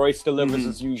 Royce delivers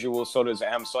as usual, so does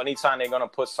M. So anytime they're gonna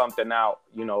put something out,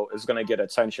 it's gonna get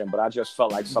attention. But I just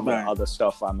felt like some of the other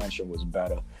stuff I mentioned was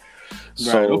better.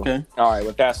 So, okay. All right.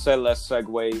 With that said, let's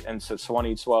segue into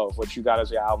 2012. What you got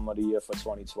as your album of the year for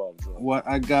 2012, Drew? What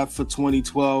I got for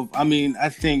 2012, I mean, I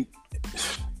think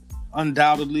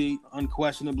undoubtedly,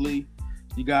 unquestionably,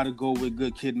 you got to go with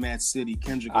Good Kid, Mad City,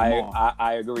 Kendrick Lamar.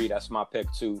 I agree. That's my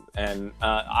pick too. And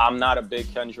I'm not a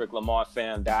big Kendrick Lamar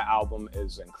fan. That album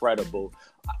is incredible.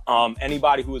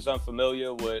 Anybody who is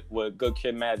unfamiliar with Good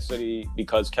Kid, Mad City,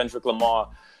 because Kendrick Lamar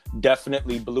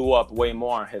definitely blew up way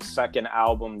more. His second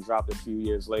album dropped a few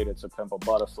years later, To Pimp a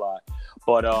Butterfly.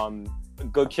 But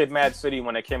Good Kid, Mad City,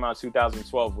 when it came out in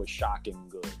 2012, was shocking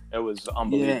good. It was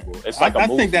unbelievable. Yeah. It's like a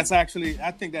movie. I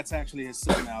think that's actually his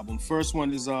second album. First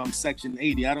one is Section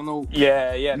 80. I don't know.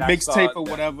 Yeah. Mixtape or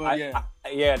whatever.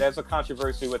 There's a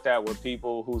controversy with that, with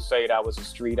people who say that was a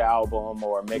street album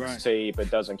or a mixtape.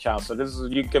 It doesn't count. So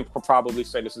you can probably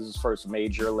say this is his first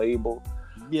major label.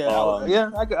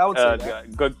 I would say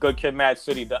that. Good Kid, Mad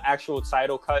City. The actual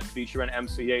title cut featuring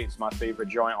MC8 is my favorite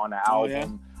joint on the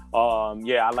album.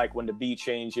 I like when the beat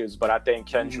changes, but I think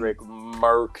Kendrick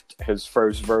murked his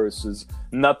first verse. Is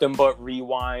nothing but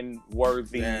rewind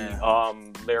worthy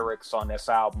lyrics on this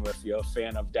album. If you're a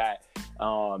fan of that,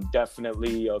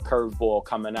 definitely a curveball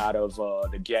coming out of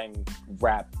the gang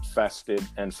rap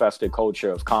infested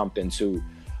culture of Compton too.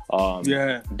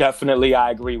 Definitely,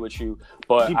 I agree with you.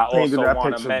 But I also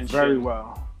want to mention very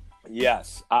well.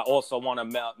 Yes, I also want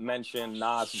to mention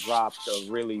Nas dropped a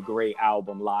really great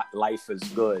album, Life is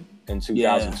Good, in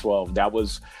 2012. That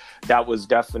was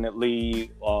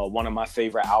definitely one of my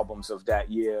favorite albums of that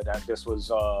year. That this was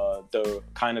the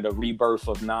kind of the rebirth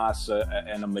of Nas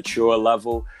and a mature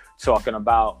level, talking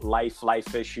about life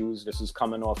issues. This is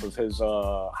coming off of his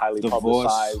highly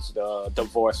publicized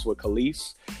divorce with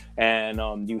Khalees.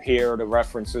 And you hear the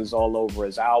references all over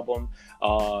his album.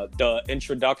 The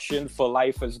introduction for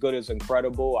Life is Good is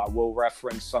incredible. I will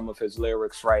reference some of his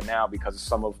lyrics right now because of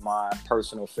some of my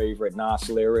personal favorite Nas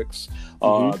lyrics.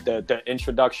 The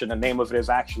introduction, the name of it is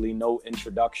actually No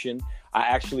Introduction. I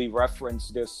actually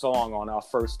referenced this song on our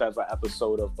first ever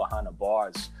episode of Behind the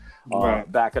Bars.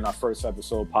 Back in our first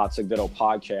episode, Pod Sick Ditto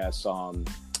podcast.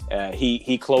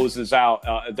 He closes out,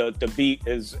 the beat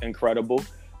is incredible.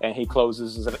 And he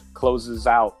closes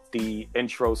out the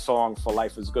intro song for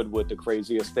Life is Good with the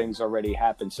craziest things already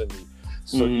happened to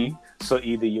me. So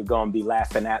either you're going to be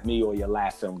laughing at me or you're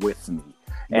laughing with me.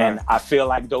 And I feel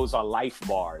like those are life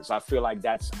bars. I feel like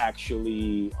that's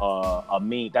actually a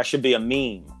meme. That should be a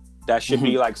meme. That should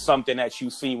be like something that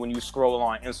you see when you scroll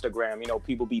on Instagram. You know,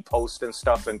 people be posting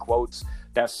stuff in quotes.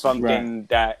 That's something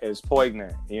that is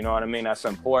poignant. You know what I mean? That's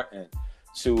important.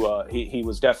 He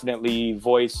was definitely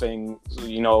voicing,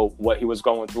 what he was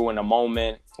going through in a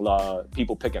moment.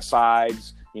 People picking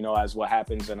sides, as what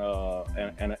happens in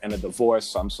a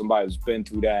divorce. I'm somebody who's been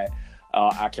through that.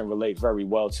 I can relate very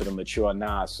well to the mature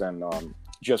Nas, and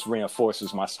just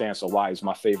reinforces my stance of why he's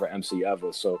my favorite MC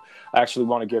ever. So I actually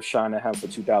want to give shine to him for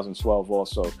 2012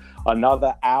 also.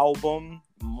 Another album,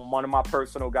 one of my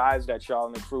personal guys that y'all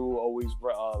in the crew always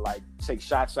take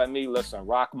shots at me. Listen,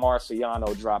 Rock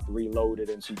Marciano dropped Reloaded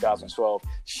in 2012.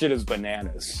 Shit is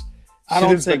bananas. I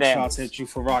don't take shots at you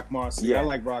for Rock Marcy. Yeah. I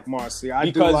like Rock Marcy. I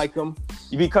do like him.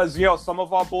 Because, some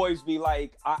of our boys be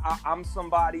like, I'm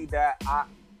somebody that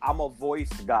I'm a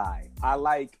voice guy. I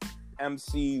like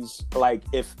MCs, like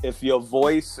if your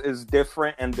voice is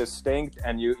different and distinct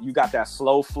and you got that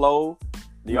slow flow,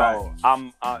 yo,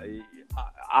 right.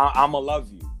 I'ma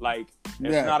love you. Like,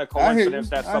 it's not a coincidence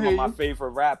that some of my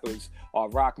favorite rappers are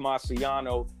Rock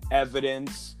Marciano,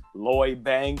 Evidence, Lloyd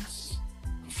Banks,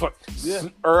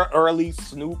 early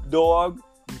Snoop Dogg,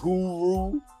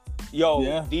 Guru.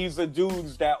 Yo, these are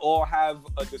dudes that all have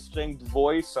a distinct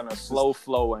voice and a slow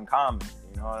flow in common.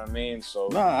 You know what I mean? So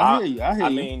I hear you. I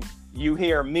mean, you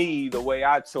hear me the way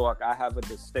I talk. I have a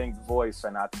distinct voice,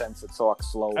 and I tend to talk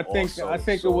slow. I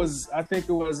think it was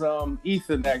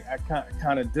Ethan that I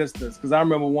kind of dissed us, because I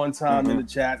remember one time in the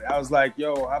chat I was like,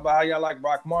 "Yo, how about how y'all like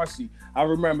Rock Marcy?" I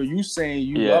remember you saying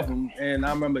you love him, and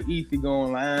I remember Ethan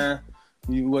going,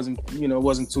 he wasn't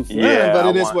too familiar, but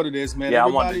it is what it is, man. Yeah, I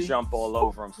wanted to jump all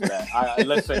over him for that.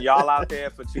 Listen, y'all out there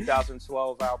for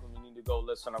 2012 album, you need to go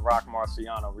listen to Rock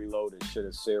Marciano Reloaded. Shit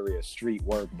is serious. Street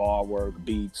work, bar work,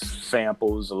 beats,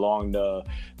 samples along the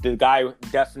guy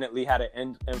definitely had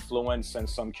an influence, and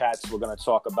some cats we're going to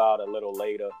talk about a little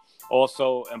later.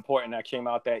 Also important that came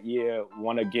out that year,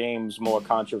 one of Game's more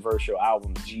controversial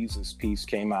albums, Jesus Piece,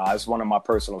 came out. It's one of my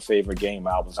personal favorite Game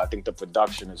albums. I think the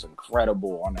production is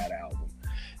incredible on that album.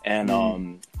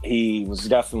 And he was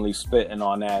definitely spitting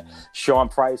on that. Sean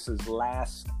Price's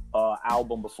last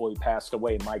album before he passed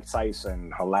away, Mike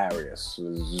Tyson, hilarious.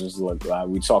 Just look,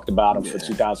 we talked about him for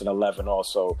 2011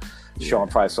 also. Sean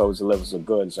Price always delivers the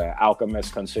goods.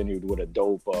 Alchemist continued with a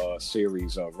dope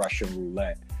series of Russian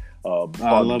Roulette.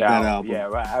 I love that album.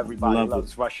 Yeah, everybody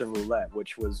loves Russian Roulette,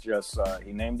 which was just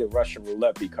he named it Russian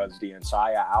Roulette because the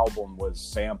entire album was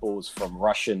samples from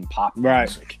Russian pop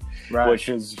music, which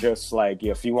is just like,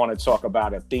 if you want to talk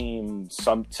about a theme,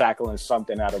 tackling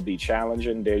something that'll be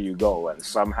challenging, there you go. And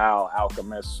somehow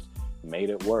Alchemist made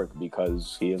it work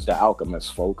because he is the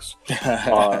Alchemist, folks.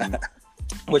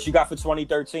 What you got for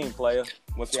 2013, player?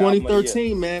 What's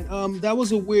 2013, man? That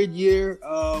was a weird year.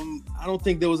 I don't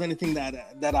think there was anything that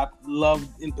I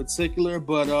loved in particular,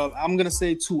 but I'm gonna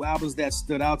say two albums that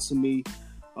stood out to me.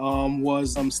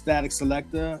 Was Static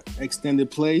Selector, Extended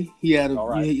Play. He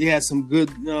had some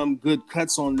good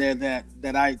cuts on there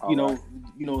that I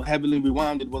heavily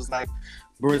rewound. It was like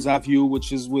Bird's Eye View,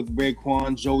 which is with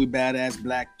Raekwon, Joey Badass,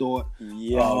 Black Thought.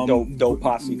 Yeah, dope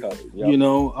posse cover.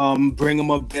 Yep. Bring 'Em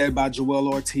Up Dead by Joel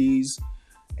Ortiz,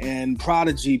 and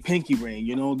Prodigy, Pinky Ring.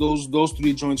 Those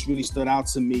three joints really stood out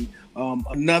to me.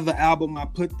 Another album I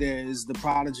put there is the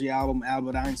Prodigy album,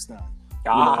 Albert Einstein.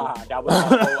 That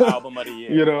was my co-album of the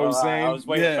year. You know what I'm saying? I was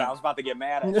waiting I was about to get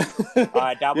mad at you. All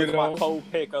right, that was my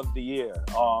co-pick of the year.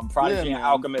 Prodigy and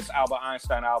Alchemist Albert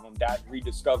Einstein album that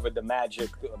rediscovered the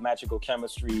magical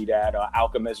chemistry that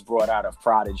Alchemist brought out of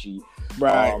Prodigy.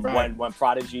 When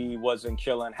Prodigy wasn't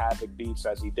killing Havoc beats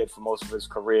as he did for most of his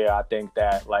career, I think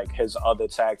that like his other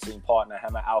tag team partner,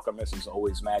 him and Alchemist, is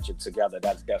always magic together.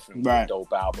 That's definitely a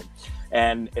dope album.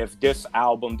 And if this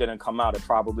album didn't come out, it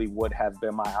probably would have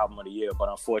been my album of the year. But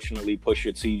unfortunately,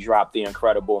 Pusha T dropped the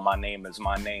incredible My Name Is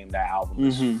My Name. That album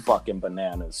is fucking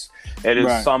bananas. It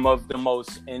is some of the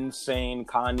most insane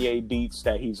Kanye beats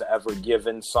that he's ever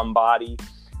given somebody.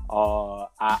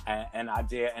 I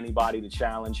dare anybody to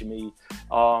challenge me.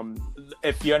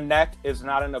 If your neck is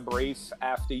not in a brace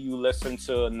after you listen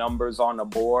to Numbers on the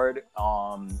Board,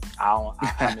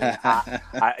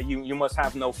 you must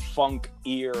have no funk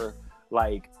ear.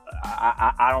 Like,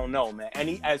 I don't know, man.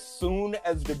 As soon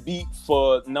as the beat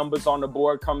for Numbers on the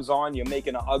Board comes on, you're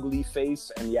making an ugly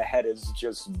face and your head is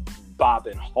just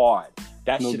bobbing hard.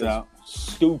 That shit is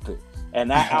stupid. And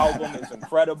that album is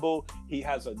incredible. He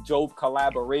has a dope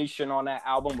collaboration on that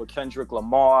album with Kendrick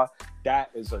Lamar.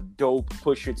 That is a dope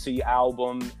Pusha T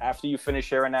album. After you finish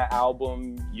hearing that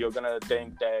album, you're going to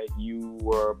think that you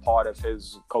were part of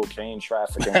his cocaine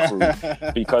trafficking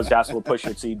crew because that's what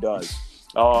Pusha T does.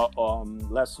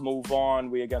 Let's move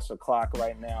on. We're against the clock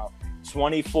right now.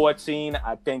 2014,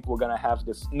 I think we're going to have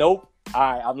this. Nope. All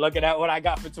right, I'm looking at what I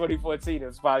got for 2014.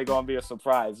 It's probably going to be a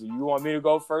surprise. You want me to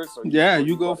go first?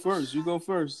 You go first. You go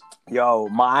first. Yo,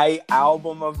 my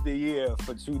album of the year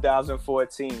for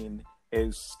 2014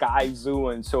 is Sky Zoo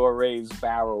and Torre's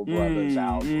Barrel Brothers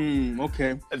album.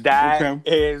 Okay. That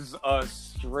is a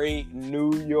straight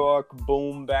New York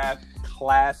boom bap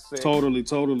classic. Totally.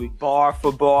 Bar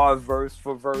for bar, verse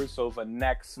for verse over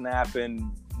neck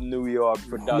snapping New York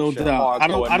production. No doubt. I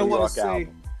don't want to say.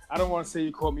 I don't want to say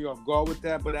you caught me off guard with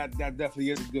that, but that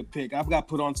definitely is a good pick. I've got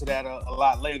put onto that a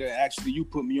lot later. Actually, you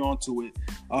put me onto it.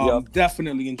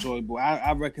 Definitely enjoyable.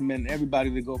 I recommend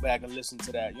everybody to go back and listen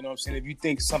to that. You know what I'm saying? If you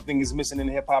think something is missing in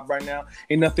hip hop right now,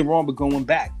 ain't nothing wrong with going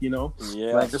back. You know,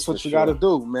 that's what you got to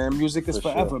do, man. Music is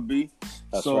forever, B.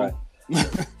 That's right.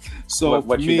 So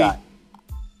what you got?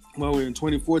 Well, in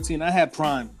 2014, I had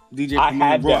Prime. DJ I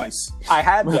had Royce. I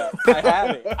had that. I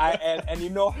had it. And you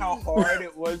know how hard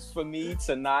it was for me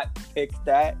to not pick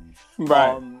that?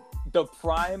 Right. The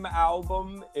Prime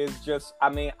album is just, I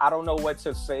mean, I don't know what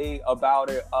to say about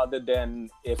it other than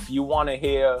if you want to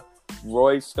hear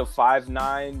Royce the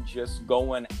 5'9" just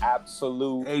going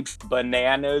absolute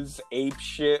bananas, ape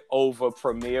shit over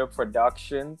Premier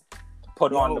Production,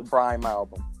 put on the Prime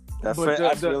album. That's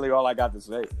really all I got to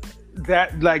say.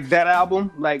 That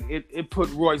album, it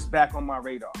put Royce back on my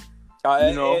radar.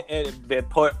 You know, it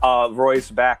put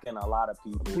Royce back in a lot of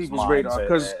people's radar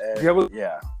because there was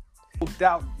no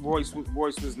doubt Royce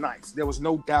was nice. There was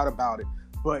no doubt about it.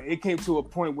 But it came to a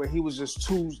point where he was just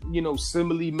too,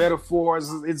 simile metaphors.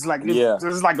 It's like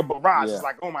it's like a barrage. Yeah. It's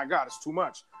like, oh my God, it's too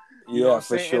much. You know what I'm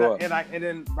saying? Sure. And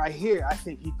then right here, I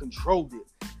think he controlled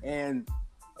it. And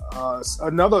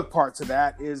another part to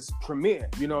that is Premier.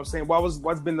 You know what I'm saying?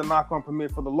 What's been the knock on Premier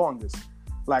for the longest?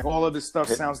 Like all of this stuff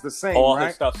sounds the same. All right?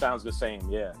 His stuff sounds the same.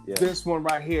 Yeah. This one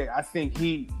right here, I think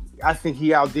he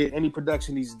outdid any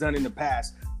production he's done in the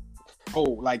past. Oh,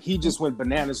 like he just went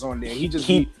bananas on there.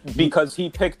 Because he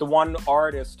picked one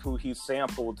artist who he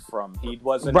sampled from. He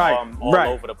wasn't all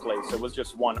over the place. It was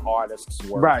just one artist's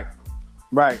work.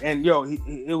 Right. And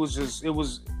it was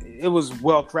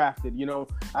well crafted. You know,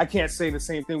 I can't say the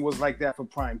same thing was like that for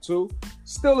Prime 2.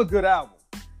 Still a good album.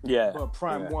 Yeah. But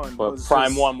Prime 1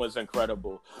 was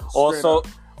incredible.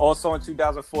 Also in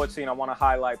 2014, I want to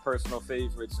highlight personal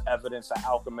favorites. Evidence that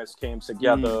Alchemist came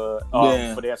together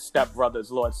for their Step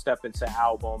Brothers Lord Step Into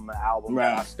album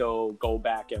that I still go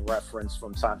back and reference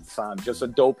from time to time. Just a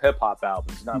dope hip hop album.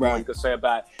 There's nothing more you could say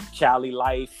about Cali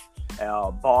Life,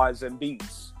 Bars and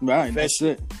Beats. Right, that's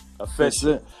it.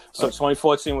 So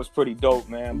 2014 was pretty dope,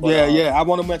 man. But, I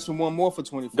want to mention one more for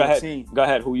 2014. Go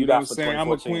ahead. Who you got for 2014?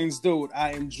 I'm a Queens dude.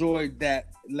 I enjoyed that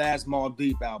last Mobb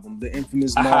Deep album, the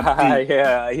infamous Mobb Deep.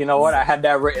 Yeah, you know what? I had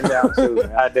that written down too.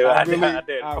 I did. I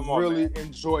really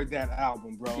enjoyed that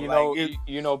album, bro.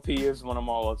 You know, P is one of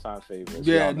my all-time favorites.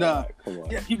 Yeah, come on.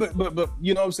 Yeah, but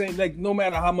you know what I'm saying? Like, no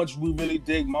matter how much we really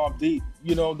dig Mobb Deep,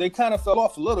 they kind of fell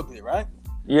off a little bit, right?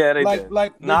 Yeah, they did.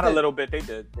 Not a little bit. They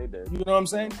did. You know what I'm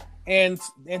saying? And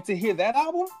to hear that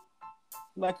album,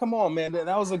 like, come on, man,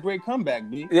 that was a great comeback,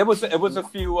 B. It was a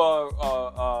few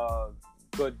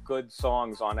good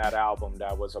songs on that album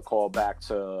that was a callback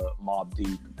to Mobb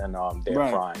Deep and their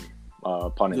prime.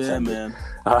 Pun intended. Yeah, man.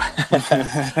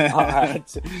 All right.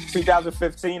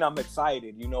 2015, I'm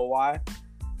excited. You know why?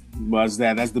 Was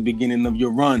that's the beginning of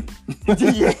your run.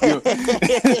 Yeah,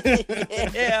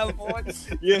 boy.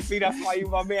 Yeah, see, that's why you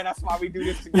my man. That's why we do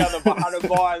this together. Behind the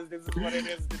bars, this is what it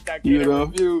is. That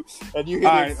review, and you hear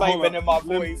the excitement in my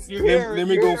voice. Let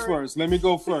me go first. Let me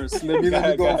go first.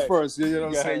 You know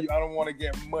what I'm saying? I don't want to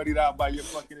get muddied out by your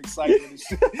fucking excitement and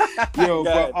shit.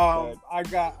 I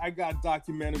got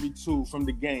documentary 2 from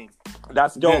The Game.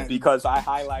 That's dope because I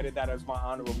highlighted that as my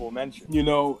honorable mention.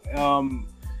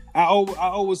 I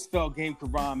always felt Game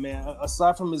could rhyme, man.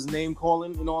 Aside from his name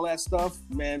calling and all that stuff,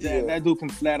 man, that dude can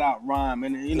flat out rhyme.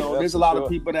 And there's a lot of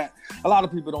people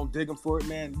don't dig him for it,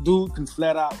 man. Dude can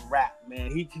flat out rap,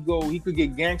 man. He could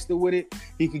get gangster with it.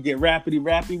 He could get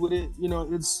rappy with it.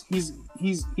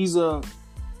 He's a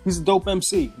dope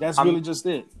MC. That's really just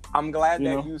it. I'm glad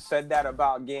that you said that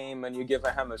about Game and you're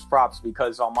giving him his props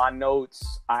because on my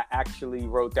notes, I actually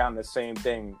wrote down the same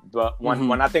thing. But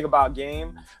when I think about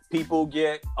Game, people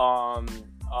get all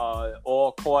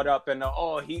caught up in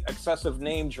he excessive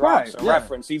name drops and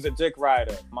reference. He's a dick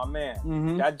rider. My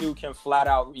man, that dude can flat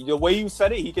out, the way you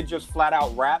said it, he could just flat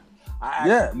out rap.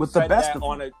 With the best of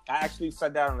them. I actually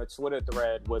said that on a Twitter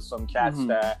thread with some cats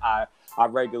that I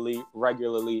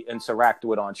regularly interact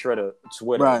with on Twitter.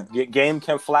 Right. Game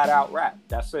can flat out rap.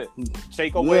 That's it.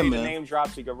 Take away the name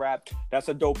drops, he can rap. That's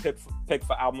a dope pick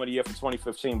for album of the year for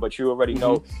 2015. But you already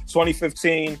know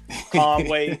 2015,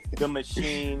 Conway, The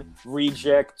Machine,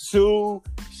 Reject 2,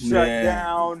 shut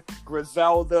down.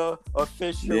 Griselda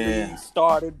officially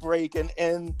started breaking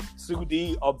into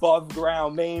the above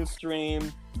ground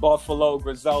mainstream. Buffalo,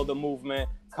 Griselda movement,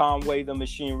 Conway, The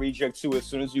Machine, Reject 2. As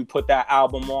soon as you put that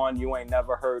album on, you ain't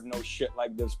never heard no shit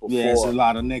like this before. Yeah, it's a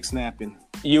lot of neck snapping.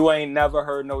 You ain't never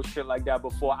heard no shit like that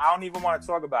before. I don't even want to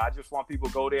talk about it. I just want people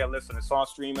to go there and listen. It's on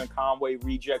streaming, Conway,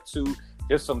 Reject 2.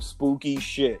 There's some spooky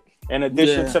shit. In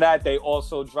addition to that,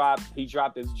 he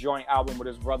dropped his joint album with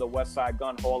his brother Westside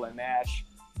Gunn, Hall and Nash,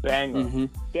 banger.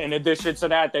 Mm-hmm. In addition to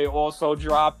that, they also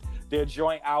dropped their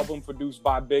joint album produced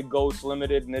by Big Ghost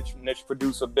Limited, niche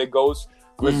producer Big Ghost,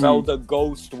 Griselda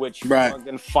Ghost, which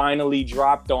finally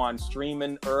dropped on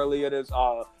streaming earlier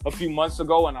a few months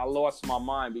ago, and I lost my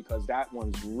mind because that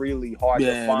one's really hard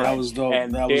to find. That was dope.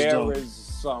 And there is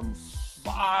some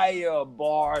fire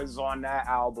bars on that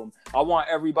album. I want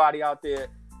everybody out there,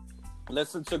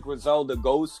 listen to Griselda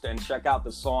Ghost and check out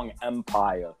the song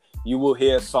Empire. You will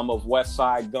hear some of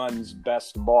Westside Gunn's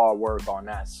best bar work on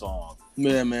that song.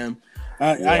 Yeah, man.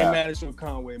 I ain't mad at Sean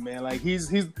Conway, man. Like,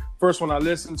 he's first one I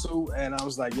listened to, and I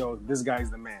was like, yo, this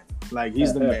guy's the man. Like,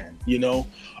 he's the man, you know?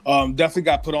 Definitely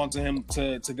got put onto him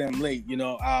to them late, you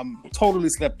know? Totally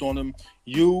slept on him.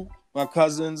 You, my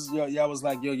cousins, y'all was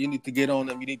like, yo, you need to get on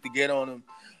him. You need to get on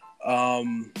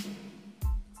him.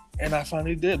 And I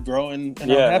finally did, bro, and I'm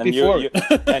happy for it.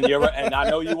 And I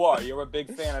know you are. You're a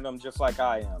big fan of them, just like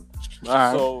I am. All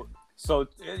right. So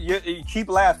you keep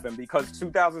laughing because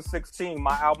 2016,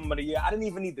 my album of the year, I didn't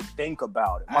even need to think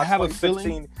about it. My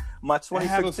 2016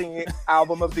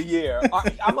 album of the year.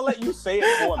 I'm gonna let you say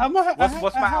it for me.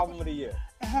 What's my album of the year?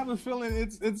 I have a feeling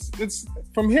it's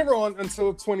from here on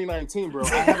until 2019, bro. I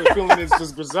have a feeling it's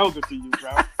just Griselda for you,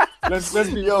 bro. Let's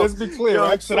be clear.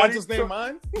 Right? Should I just name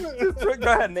mine? Go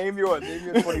ahead, name yours. Name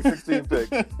your 2016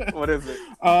 pick. What is it?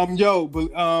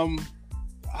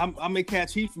 I may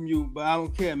catch heat from you, but I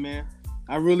don't care, man.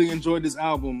 I really enjoyed this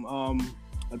album.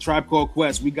 A Tribe Called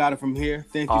Quest. We got it from here.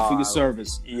 Thank you for your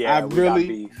service. Yeah, I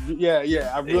really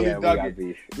dug it.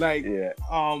 Beef. Like,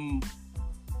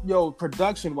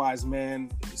 production wise,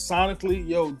 man,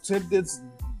 sonically, Tip did,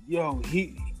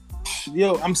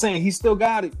 I'm saying he still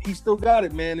got it. He still got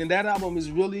it, man. And that album is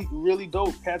really, really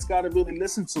dope. Cats got to really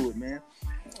listen to it, man.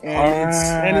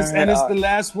 And it's the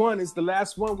last one. It's the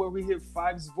last one where we hear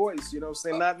Fife's voice. You know what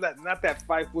I'm saying? Not that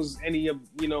Fife was any of,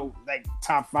 like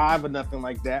top 5 or nothing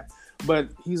like that. But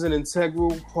he's an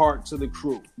integral part to the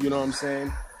crew. You know what I'm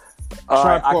saying?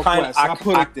 I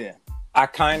put it there. I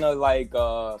kind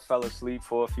of fell asleep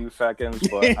for a few seconds,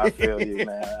 but I feel you,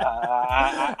 man.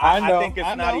 I think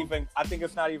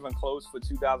it's not even close for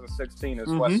 2016. It's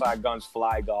Westside Gunn's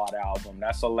Fly God album.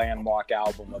 That's a landmark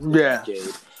album of the decade.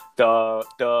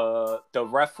 The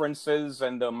references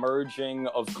and the merging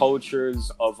of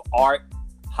cultures of art,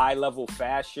 high level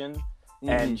fashion,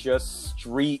 and just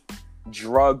street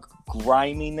drug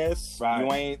griminess.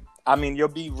 Right. You'll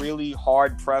be really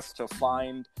hard pressed to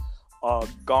find a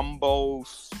gumbo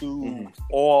stew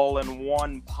all in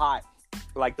one pot,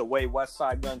 like the way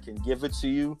Westside Gunn can give it to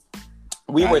you.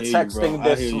 We were texting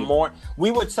this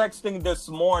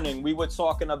morning. We were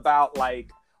talking about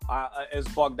it's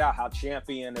bugged out how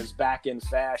Champion is back in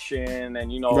fashion,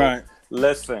 and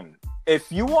listen.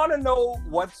 If you want to know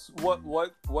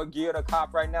what gear to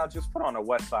cop right now, just put on a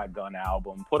Westside Gunn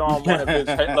album. Put on one of his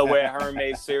Hitlerwear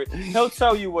Hermes series. He'll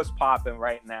tell you what's popping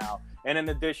right now. And in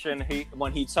addition,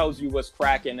 when he tells you what's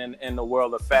cracking in the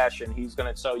world of fashion, he's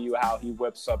going to tell you how he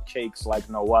whips up cakes like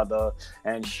no other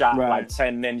and shot like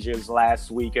 10 ninjas last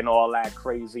week and all that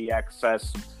crazy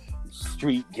excess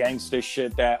street gangster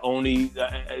shit that only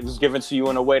is given to you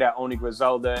in a way that only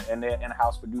Griselda and their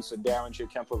in-house producer Derringer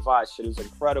can provide. Shit is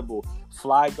incredible.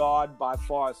 Fly God by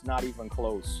far is not even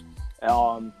close.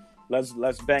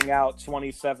 Let's bang out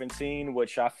 2017,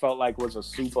 which I felt like was a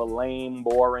super lame,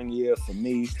 boring year for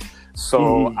me.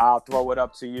 So I'll throw it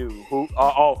up to you. Who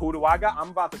do I got?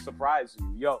 I'm about to surprise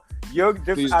you. You're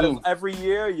just out of every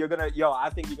year, I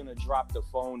think you're gonna drop the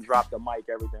phone, drop the mic,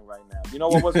 everything right now. You know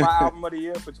what was my album of the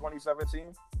year for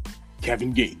 2017?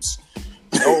 Kevin Gates.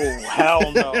 Oh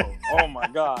hell no! Oh my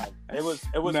god! It was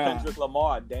Kendrick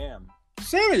Lamar. Damn.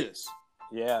 Serious?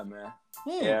 Yeah, man.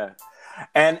 Yeah.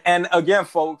 And again,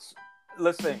 folks,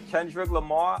 listen, Kendrick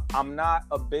Lamar, I'm not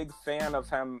a big fan of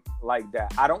him like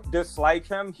that. I don't dislike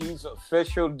him. He's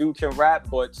official, dude can rap,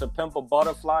 but To Pimp a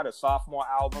Butterfly, the sophomore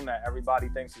album that everybody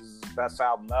thinks is his best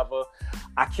album ever,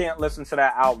 I can't listen to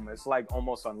that album. It's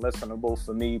almost unlistenable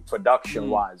for me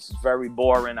production-wise. It's very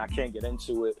boring. I can't get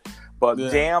into it. But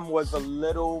Damn was a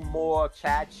little more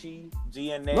catchy.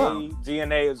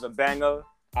 DNA is a banger.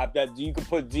 I bet you can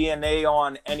put DNA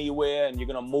on anywhere and you're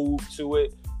going to move to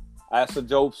it. That's a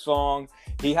dope song.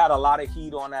 He had a lot of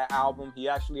heat on that album. He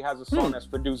actually has a song that's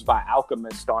produced by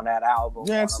Alchemist on that album.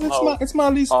 Yeah, it's my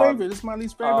least favorite. It's my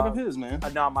least favorite of his, man.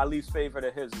 No, my least favorite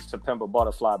of his is To Pimp a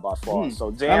Butterfly by far.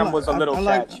 So Damn was a little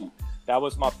catchy. That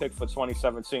was my pick for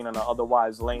 2017 in an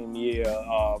otherwise lame year.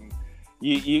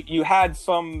 You had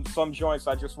some joints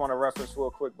I just want to reference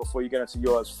real quick before you get into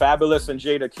yours. Fabulous and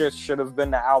Jada Kiss should have been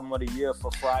the album of the year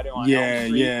for Friday on Elm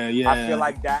Street. Yeah. I feel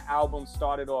like that album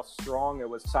started off strong. It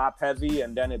was top heavy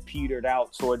and then it petered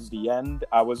out towards the end.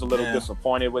 I was a little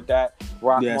disappointed with that.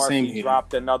 Rock Marcy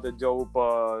dropped another dope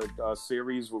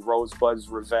series with Rosebud's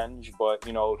Revenge, but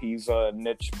you know, he's a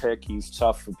niche pick. He's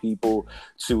tough for people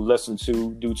to listen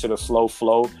to due to the slow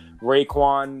flow.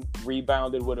 Raekwon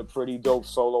rebounded with a pretty dope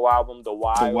solo album. The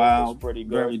Wild was pretty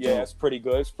good. It's pretty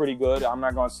good. It's pretty good. I'm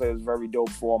not gonna say it's very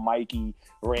dope for Mikey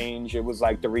range. It was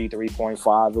like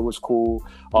 3.5. It was cool.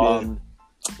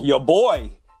 Your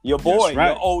boy, your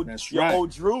old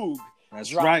Droog.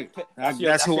 That's right.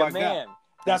 That's who I got.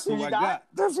 That's who you got.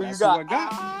 That's who you got.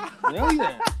 Hell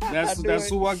yeah. That's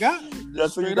who I got.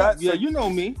 That's who you got. Yeah, you know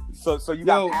me. So you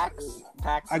got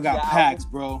Pax. I got Pax,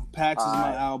 bro. Pax is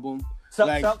my album. Tell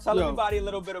everybody a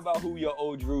little bit about who your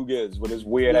old Droog is with his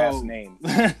weird ass name.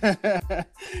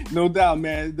 No doubt,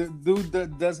 man. The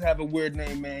dude does have a weird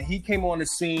name, man. He came on the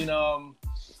scene, I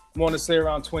want to say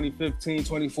around 2015,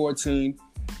 2014.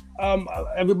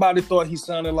 Everybody thought he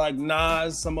sounded like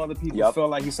Nas. Some other people felt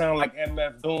like he sounded like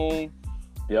MF Doom.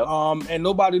 Yep. And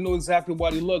nobody knew exactly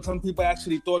what he looked. Some people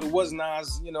actually thought it was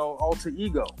Nas, alter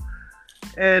ego.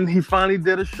 And he finally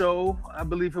did a show. I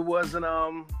believe it was in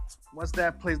what's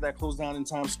that place that closed down in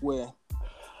Times Square?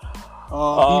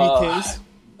 BB King's.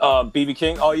 BB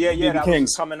King. Oh yeah, BB that King's.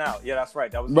 was coming out. Yeah, that's right.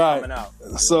 That was coming out.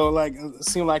 So like, it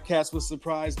seemed like Cass was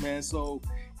surprised, man. So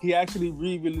he actually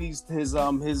re-released his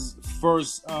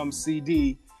first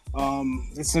CD.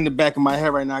 It's in the back of my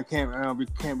head right now. I can't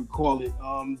recall it.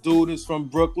 Dude is from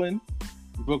Brooklyn,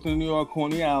 New York,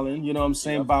 Coney Island. You know what I'm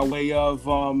saying? Yep. By way of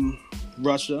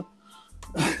Russia.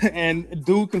 And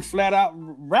dude can flat out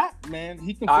rap, man.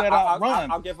 He can flat out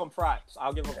rhyme. I'll give him props.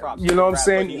 You know what I'm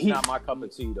saying? He's not my cup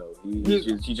of tea though.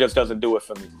 He just doesn't do it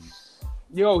for me.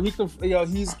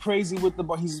 He's crazy with the.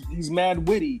 He's mad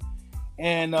witty,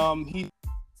 and he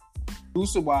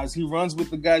producer wise, he runs with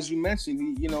the guys you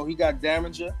mentioned. He got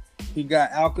Damager, he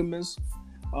got Alchemist.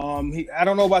 I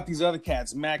don't know about these other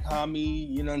cats, Mac Hami.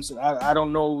 You know what I'm saying? I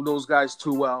don't know those guys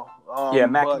too well.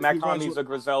 Mac Hami's a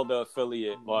Griselda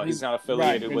affiliate. Well, he's not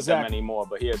affiliated with them anymore,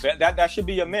 but he is. That should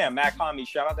be your man, Mac Hami.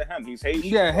 Shout out to him. He's Haitian.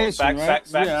 Yeah, Haitian, right?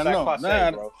 I know.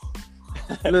 Bro.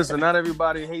 Listen, not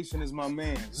everybody Haitian is my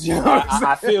man.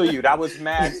 I feel you. That was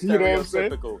mad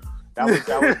stereotypical. That was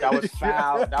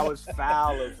foul. That was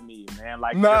foul of me, man.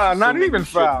 Like, not even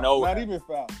foul. Not even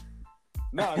foul.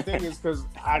 No, the thing is, because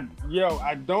I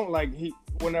don't like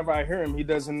whenever I hear him, he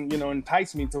doesn't,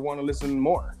 entice me to want to listen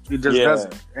more. He just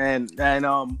doesn't.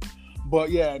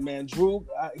 But yeah, man, Droog,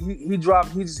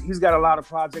 he's got a lot of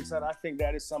projects that I think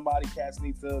that is somebody cats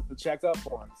need to check up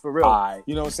on, for real.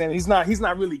 You know what I'm saying? He's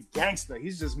not really gangster.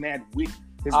 He's just mad witty.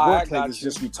 His wordplay is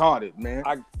just retarded, man.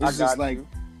 It's just like,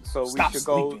 so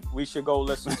we should go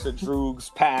listen to Droog's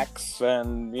Pax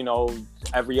and,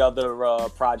 every other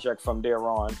project from there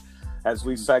on. As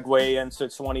we segue into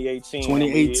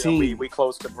 2018, we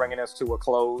close to bringing us to a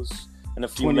close in a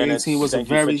few minutes. 2018 was a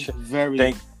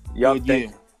very good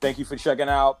year. Thank you for checking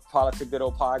out Politic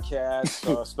Ditto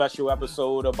Podcast, a special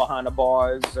episode of Behind the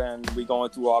Bars, and we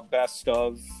going through our best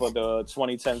of for the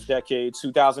 2010s decade.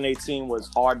 2018 was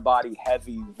hard body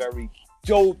heavy, very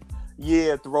dope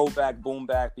year, throwback, boom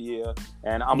back year,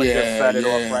 and I'm gonna just set it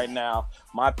off right now.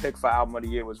 My pick for album of the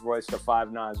year was Royce da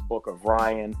 5'9's Book of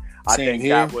Ryan. I think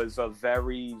that was a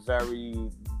very,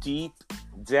 very deep,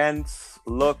 dense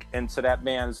look into that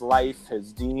man's life,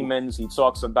 his demons. He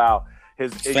talks about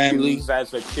his issues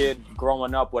as a kid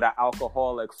growing up with an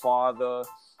alcoholic father,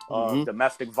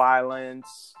 domestic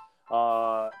violence,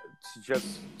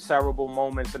 just terrible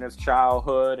moments in his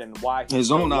childhood and why he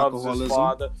loves his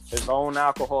father, his own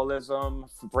alcoholism,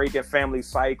 breaking family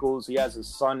cycles. He has his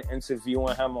son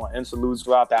interviewing him on interludes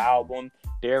throughout the album.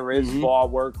 There is bar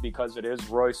work because it is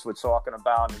Royce we're talking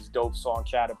about, and his dope song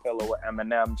Caterpillar with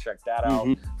Eminem. Check that out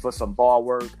for some bar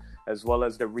work, as well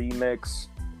as the remix.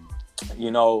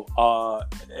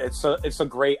 It's a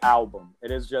great album. It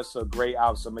is just a great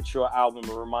album. It's a mature album.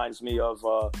 It reminds me of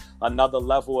another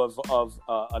level of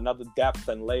another depth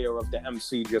and layer of the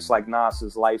MC, just like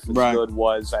Nas's Life is Good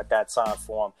was at that time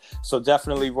for him. So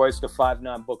definitely Royce da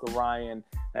 5'9 Book of Ryan,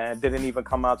 and it didn't even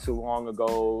come out too long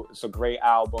ago. It's a great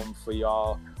album for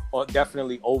y'all.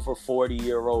 Definitely over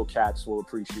 40-year-old cats will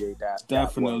appreciate that.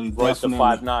 Definitely. Royce da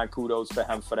 5'9, kudos to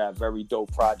him for that very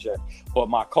dope project. But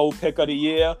my co-pick of the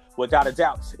year, without a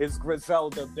doubt, is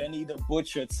Griselda, Benny the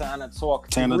Butcher, Time to Talk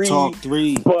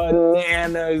 3.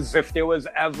 Bananas. If there was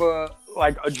ever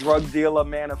like a drug dealer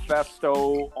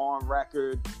manifesto on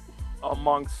record,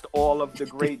 amongst all of the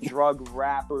great drug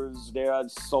rappers. There are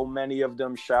so many of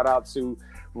them. Shout out to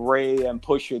Ray and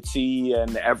Pusha T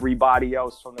and everybody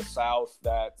else from the South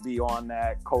that be on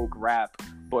that coke rap.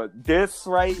 But this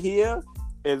right here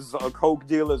is a coke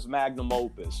dealer's magnum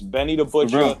opus. Benny the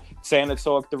Butcher, Santa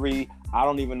Talk 3. I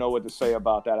don't even know what to say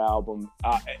about that album.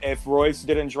 If Royce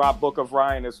didn't drop Book of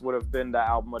Ryan, this would have been the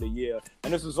album of the year.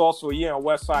 And this is also a year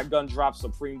West Side Gun dropped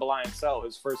Supreme Clientele,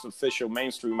 his first official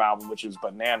mainstream album, which is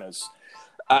Bananas.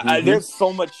 There's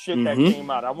so much shit that came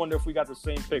out. I wonder if we got the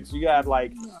same picks. You had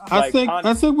I think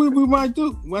we might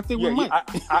do. I think we might.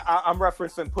 I'm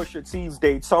referencing Pusha T's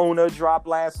Daytona dropped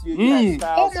last year.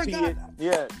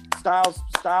 You had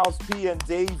Styles P and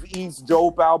Dave East's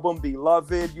dope album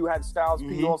Beloved. You had Styles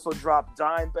P also drop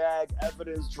Dimebag,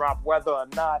 Evidence drop Whether or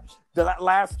Not.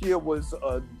 Last year was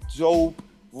a dope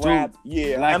rap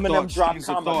year. Eminem dropped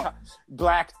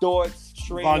Black Thoughts,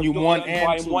 Volume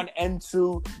 1 and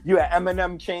 2. You had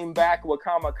Eminem came back with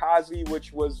Kamikaze,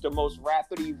 which was the most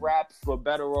rapidy rap, for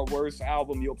better or worse,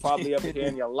 album you'll probably ever hear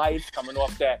in your life, coming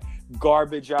off that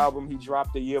garbage album he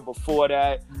dropped the year before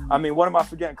that. I mean, what am I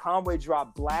forgetting? Conway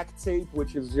dropped Black Tape,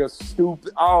 which is just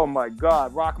stupid. Oh my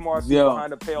God, Rock Marcy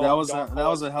behind the pale. That was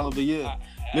a hell of a year.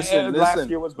 Listen.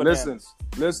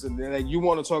 Like, you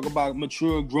want to talk about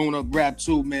mature, grown-up rap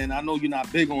too, man. I know you're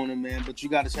not big on it, man, but you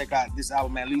got to check out this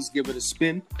album. At least give it a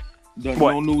spin.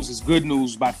 No News is Good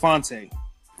News by Fonte.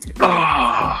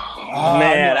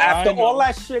 Man, after all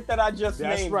that shit that I just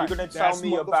named, right. You're gonna tell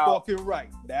me about fucking right.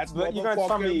 That's you're gonna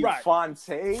tell me right. Fonte.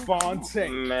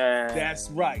 Man, that's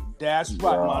right, my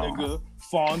nigga.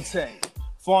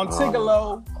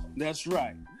 Fontegalo. That's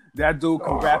right. That dude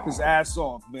can rap his ass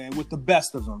off, man, with the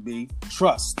best of them, B.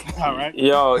 Trust. All right.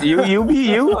 Yo, you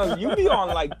be on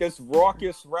like this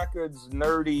Raucous Records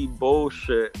nerdy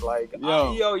bullshit. Like,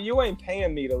 you ain't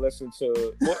paying me to listen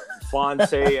to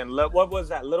Fonte and what was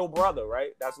that? Little Brother,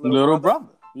 right? That's Little Brother.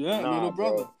 Yeah, Little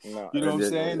Brother. No, you know what I'm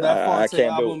saying? That Fonte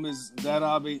album is that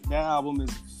album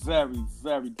is very,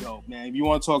 very dope, man. If you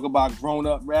want to talk about grown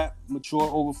up rap, mature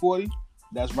over 40,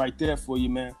 that's right there for you,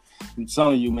 man. I'm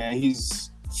telling you, man, he's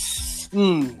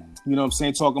you know what I'm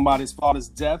saying, talking about his father's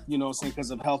death, you know what I'm saying,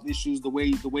 because of health issues, the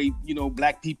way you know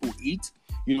black people eat,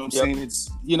 you know what I'm saying,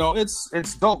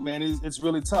 it's dope, man. It's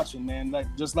really touching, man. Like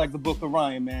just like the Book of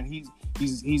Ryan, man,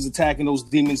 he's attacking those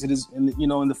demons in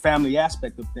the family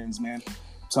aspect of things, man. I'm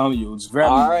telling you, it's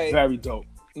very very dope.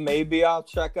 Maybe I'll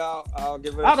check out. I'll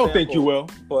give it. I don't think you will,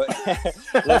 but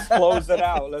let's close it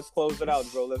out.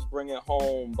 Bro. Let's bring it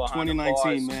home.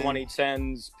 2019, man.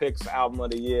 2010s picks album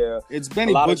of the year. It's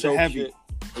Benny Butcher heavy. Shit.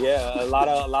 Yeah, a lot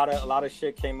of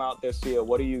shit came out this year.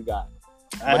 What do you got?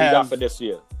 What do you got for this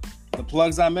year? The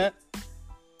plugs I met.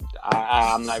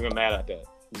 I'm not even mad at that.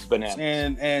 It's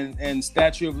Bananas. And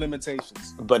Statue of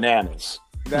Limitations. Bananas.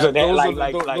 Those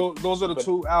are the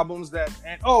two albums that.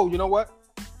 And you know what?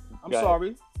 I'm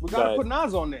sorry. We gotta put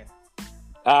Nas on there.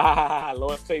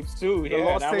 Lost Tapes 2.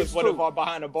 Yeah, that was one of our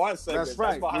Behind the Bars segments. That's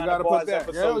right. Behind we gotta the Bars put that.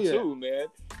 episode 2, man.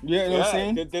 Yeah, you know what I'm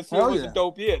saying? This year was a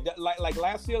dope year. Like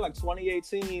last year, like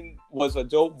 2018 was a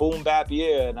dope boom bap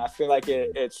year, and I feel like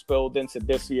it spilled into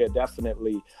this year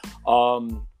definitely.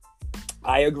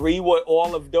 I agree with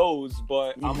all of those,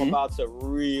 but I'm about to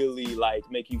really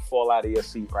make you fall out of your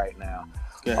seat right now.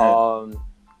 Go ahead.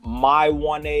 My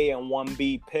 1A and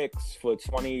 1B picks for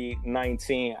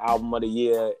 2019 album of the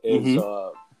year is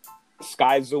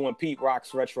Sky Zoo and Pete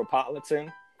Rock's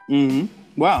Retropolitan.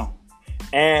 Wow.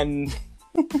 And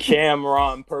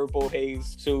Cameron Purple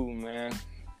Haze 2, man.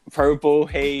 Purple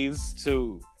Haze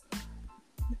 2.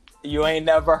 You ain't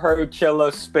never heard Killer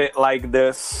spit like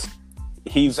this.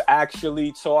 He's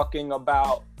actually talking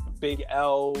about Big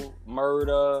L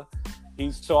murder.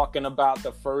 He's talking about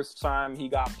the first time he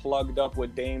got plugged up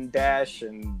with Dame Dash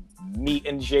and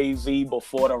meeting Jay-Z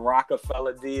before the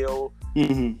Rockefeller deal.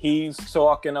 He's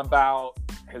talking about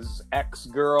his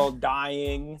ex-girl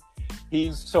dying.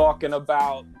 He's talking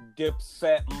about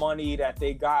Dipset money that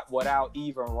they got without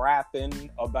even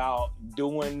rapping, about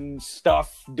doing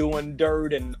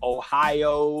dirt in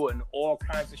Ohio and all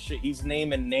kinds of shit. He's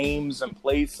naming names and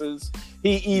places.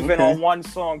 He even on one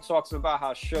song talks about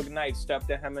how Suge Knight stepped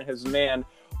to him and his man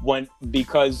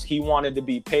because he wanted to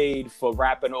be paid for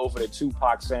rapping over the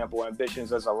Tupac sample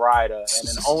Ambitions as a Rider,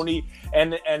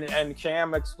 and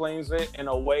Cam explains it in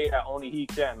a way that only he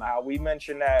can. How we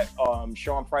mentioned that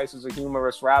Sean Price is a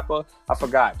humorous rapper, I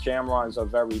forgot Cameron's a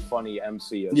very funny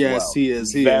MC as well. Yes, he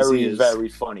is. Very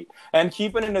funny. And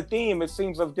keeping in the theme, it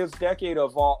seems of this decade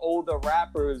of our older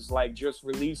rappers just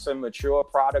releasing mature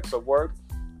products of work.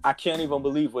 I can't even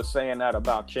believe we're saying that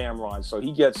about Cameron. So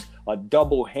he gets a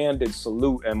double-handed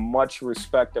salute and much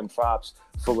respect and props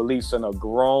for releasing a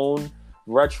grown,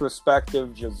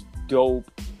 retrospective, just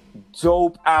dope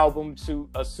album, to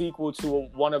a sequel to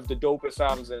one of the dopest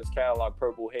albums in his catalog,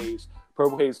 Purple Haze.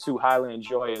 Purple Haze 2, highly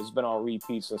enjoy it. It's been on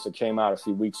repeat since it came out a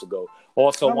few weeks ago.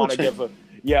 Also want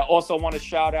to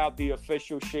shout out the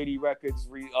official Shady Records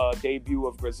debut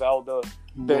of Griselda,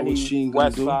 Benny,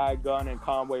 Westside Gun, and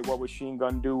Conway. What Was Sheen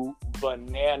Gun Do?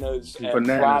 Bananas. And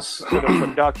props to the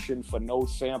production for no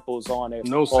samples on it.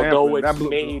 No samples.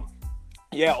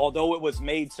 Although it was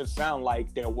made to sound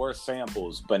like there were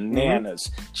samples. Bananas.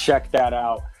 Check that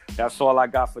out. That's all I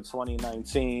got for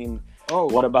 2019. Oh,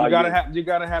 what about you? You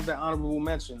gotta have that honorable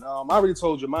mention. I already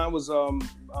told you mine was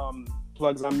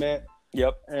Plugs I Met.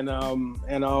 Yep. And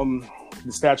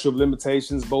the Statue of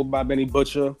Limitations, both by Benny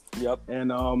Butcher. Yep.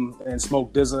 And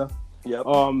Smoke DZA. Yep.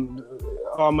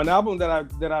 An album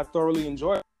that I thoroughly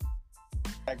enjoyed,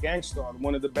 Gangstar,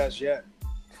 one of the best yet.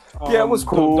 It was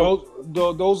cool.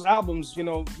 Those albums,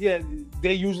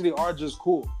 they usually are just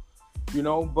cool,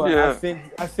 But I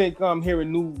think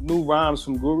hearing new rhymes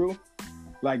from Guru,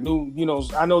 like new,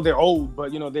 I know they're old,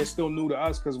 but they're still new to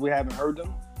us because we haven't heard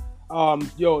them.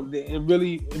 It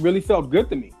really felt good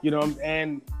to me,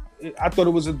 and I thought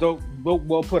it was a dope,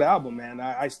 well put album, man.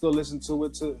 I still listen to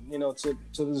it to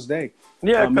this day.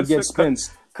 Yeah, it gets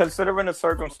spins. Considering the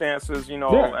circumstances,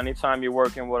 anytime you're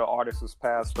working with an artist who's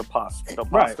past the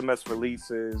posthumous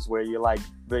releases, where you're like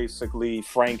basically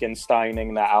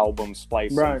Frankensteining the album,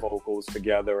 splicing vocals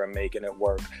together and making it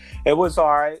work. It was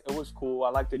all right. It was cool. I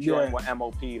like the joint with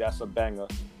MOP. That's a banger.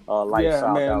 Lights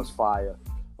Out, that was fire.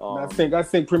 I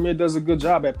think Premier does a good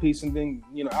job at piecing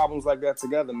albums like that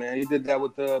together, man. He did that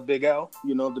with Big L,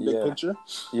 the Big Picture.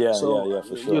 Yeah,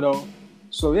 for sure.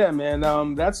 So yeah, man,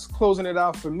 that's closing it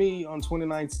out for me on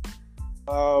 2019.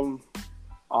 All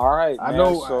right, man. I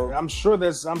know. I'm sure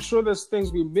there's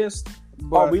things we missed.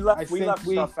 But we left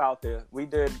stuff out there. We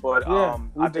did, but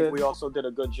I think we also did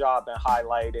a good job in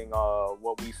highlighting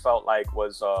what we felt like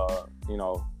was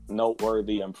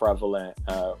noteworthy and prevalent.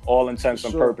 All intents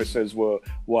and purposes, we're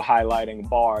highlighting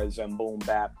bars and boom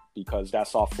bap because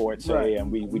that's our forte, and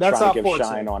we trying to give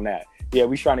shine on that. Yeah,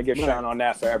 we trying to give shine on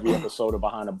that for every episode of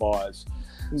Behind the Bars.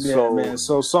 Yeah, man.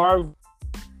 So sorry,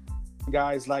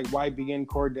 guys like YBN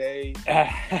Corday,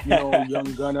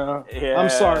 Young Gunna. I'm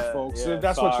sorry, folks. If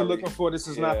that's what you're looking for, this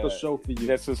is not the show for you.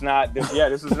 This is not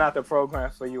the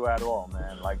program for you at all,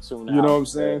 man. Like, tune out. You know what I'm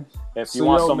saying? If you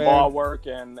want some bar work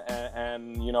and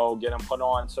get them put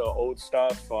on to old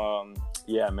stuff,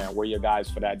 man, we're your guys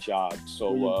for that job.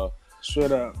 So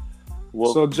straight up.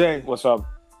 So Jay, what's up?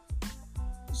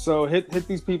 So hit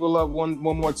these people up one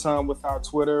more time with our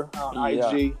Twitter, our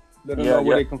IG. Let them know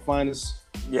where they can find us.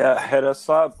 Yeah, hit us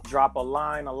up. Drop a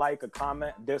line, a like, a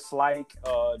comment, dislike.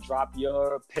 Drop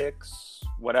your picks,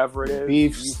 whatever it is.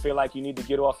 Beefs. You feel like you need to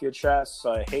get off your chest.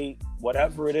 Hate,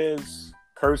 whatever it is.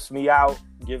 Curse me out.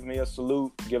 Give me a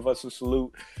salute. Give us a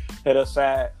salute. Hit us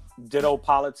at Ditto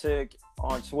Politic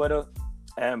on Twitter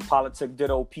and Politic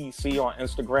Ditto PC on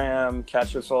Instagram.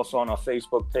 Catch us also on our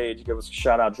Facebook page. Give us a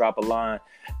shout out. Drop a line.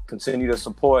 Continue to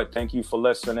support. Thank you for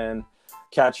listening.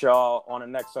 Catch y'all on the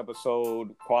next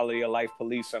episode, Quality of Life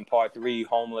Policing Part 3,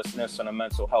 Homelessness and a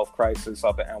Mental Health Crisis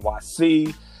up at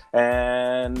NYC,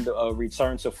 and a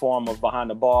return to form of Behind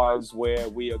the Bars, where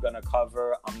we are going to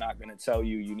cover, I'm not going to tell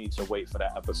you, you need to wait for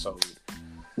that episode.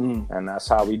 And that's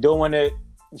how we doing it.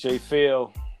 J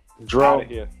Phil, out of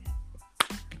here.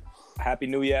 Happy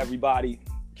New Year, everybody.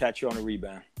 Catch you on the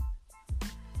rebound.